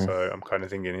 Mm-hmm. So I'm kind of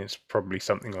thinking it's probably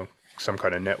something on some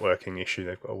kind of networking issue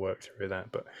they've got to work through with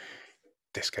that. But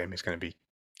this game is going to be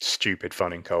stupid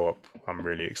fun in co-op. I'm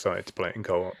really excited to play it in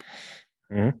co-op.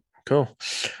 Mm-hmm. Cool.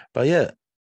 But yeah,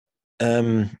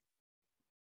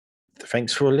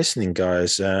 thanks for listening,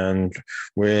 guys. And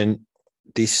we're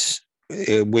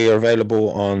available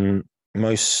on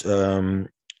most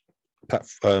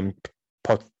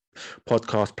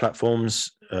podcast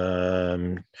platforms.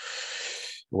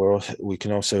 We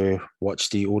can also watch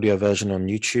the audio version on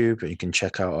YouTube. You can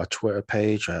check out our Twitter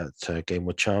page at Game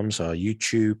with Chums, our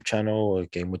YouTube channel,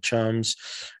 Game with Chums,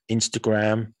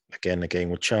 Instagram, again, A Game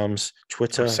with Chums,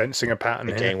 Twitter. I'm sensing a pattern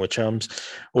here. Game with Chums.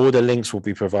 All the links will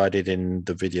be provided in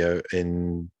the video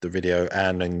and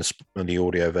in the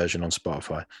audio version on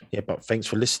Spotify. Yeah, but thanks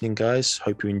for listening, guys.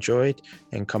 Hope you enjoyed,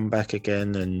 and come back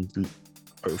again, and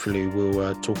hopefully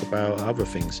we'll talk about other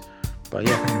things. But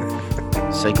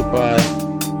yeah, say goodbye.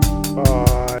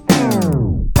 Bye.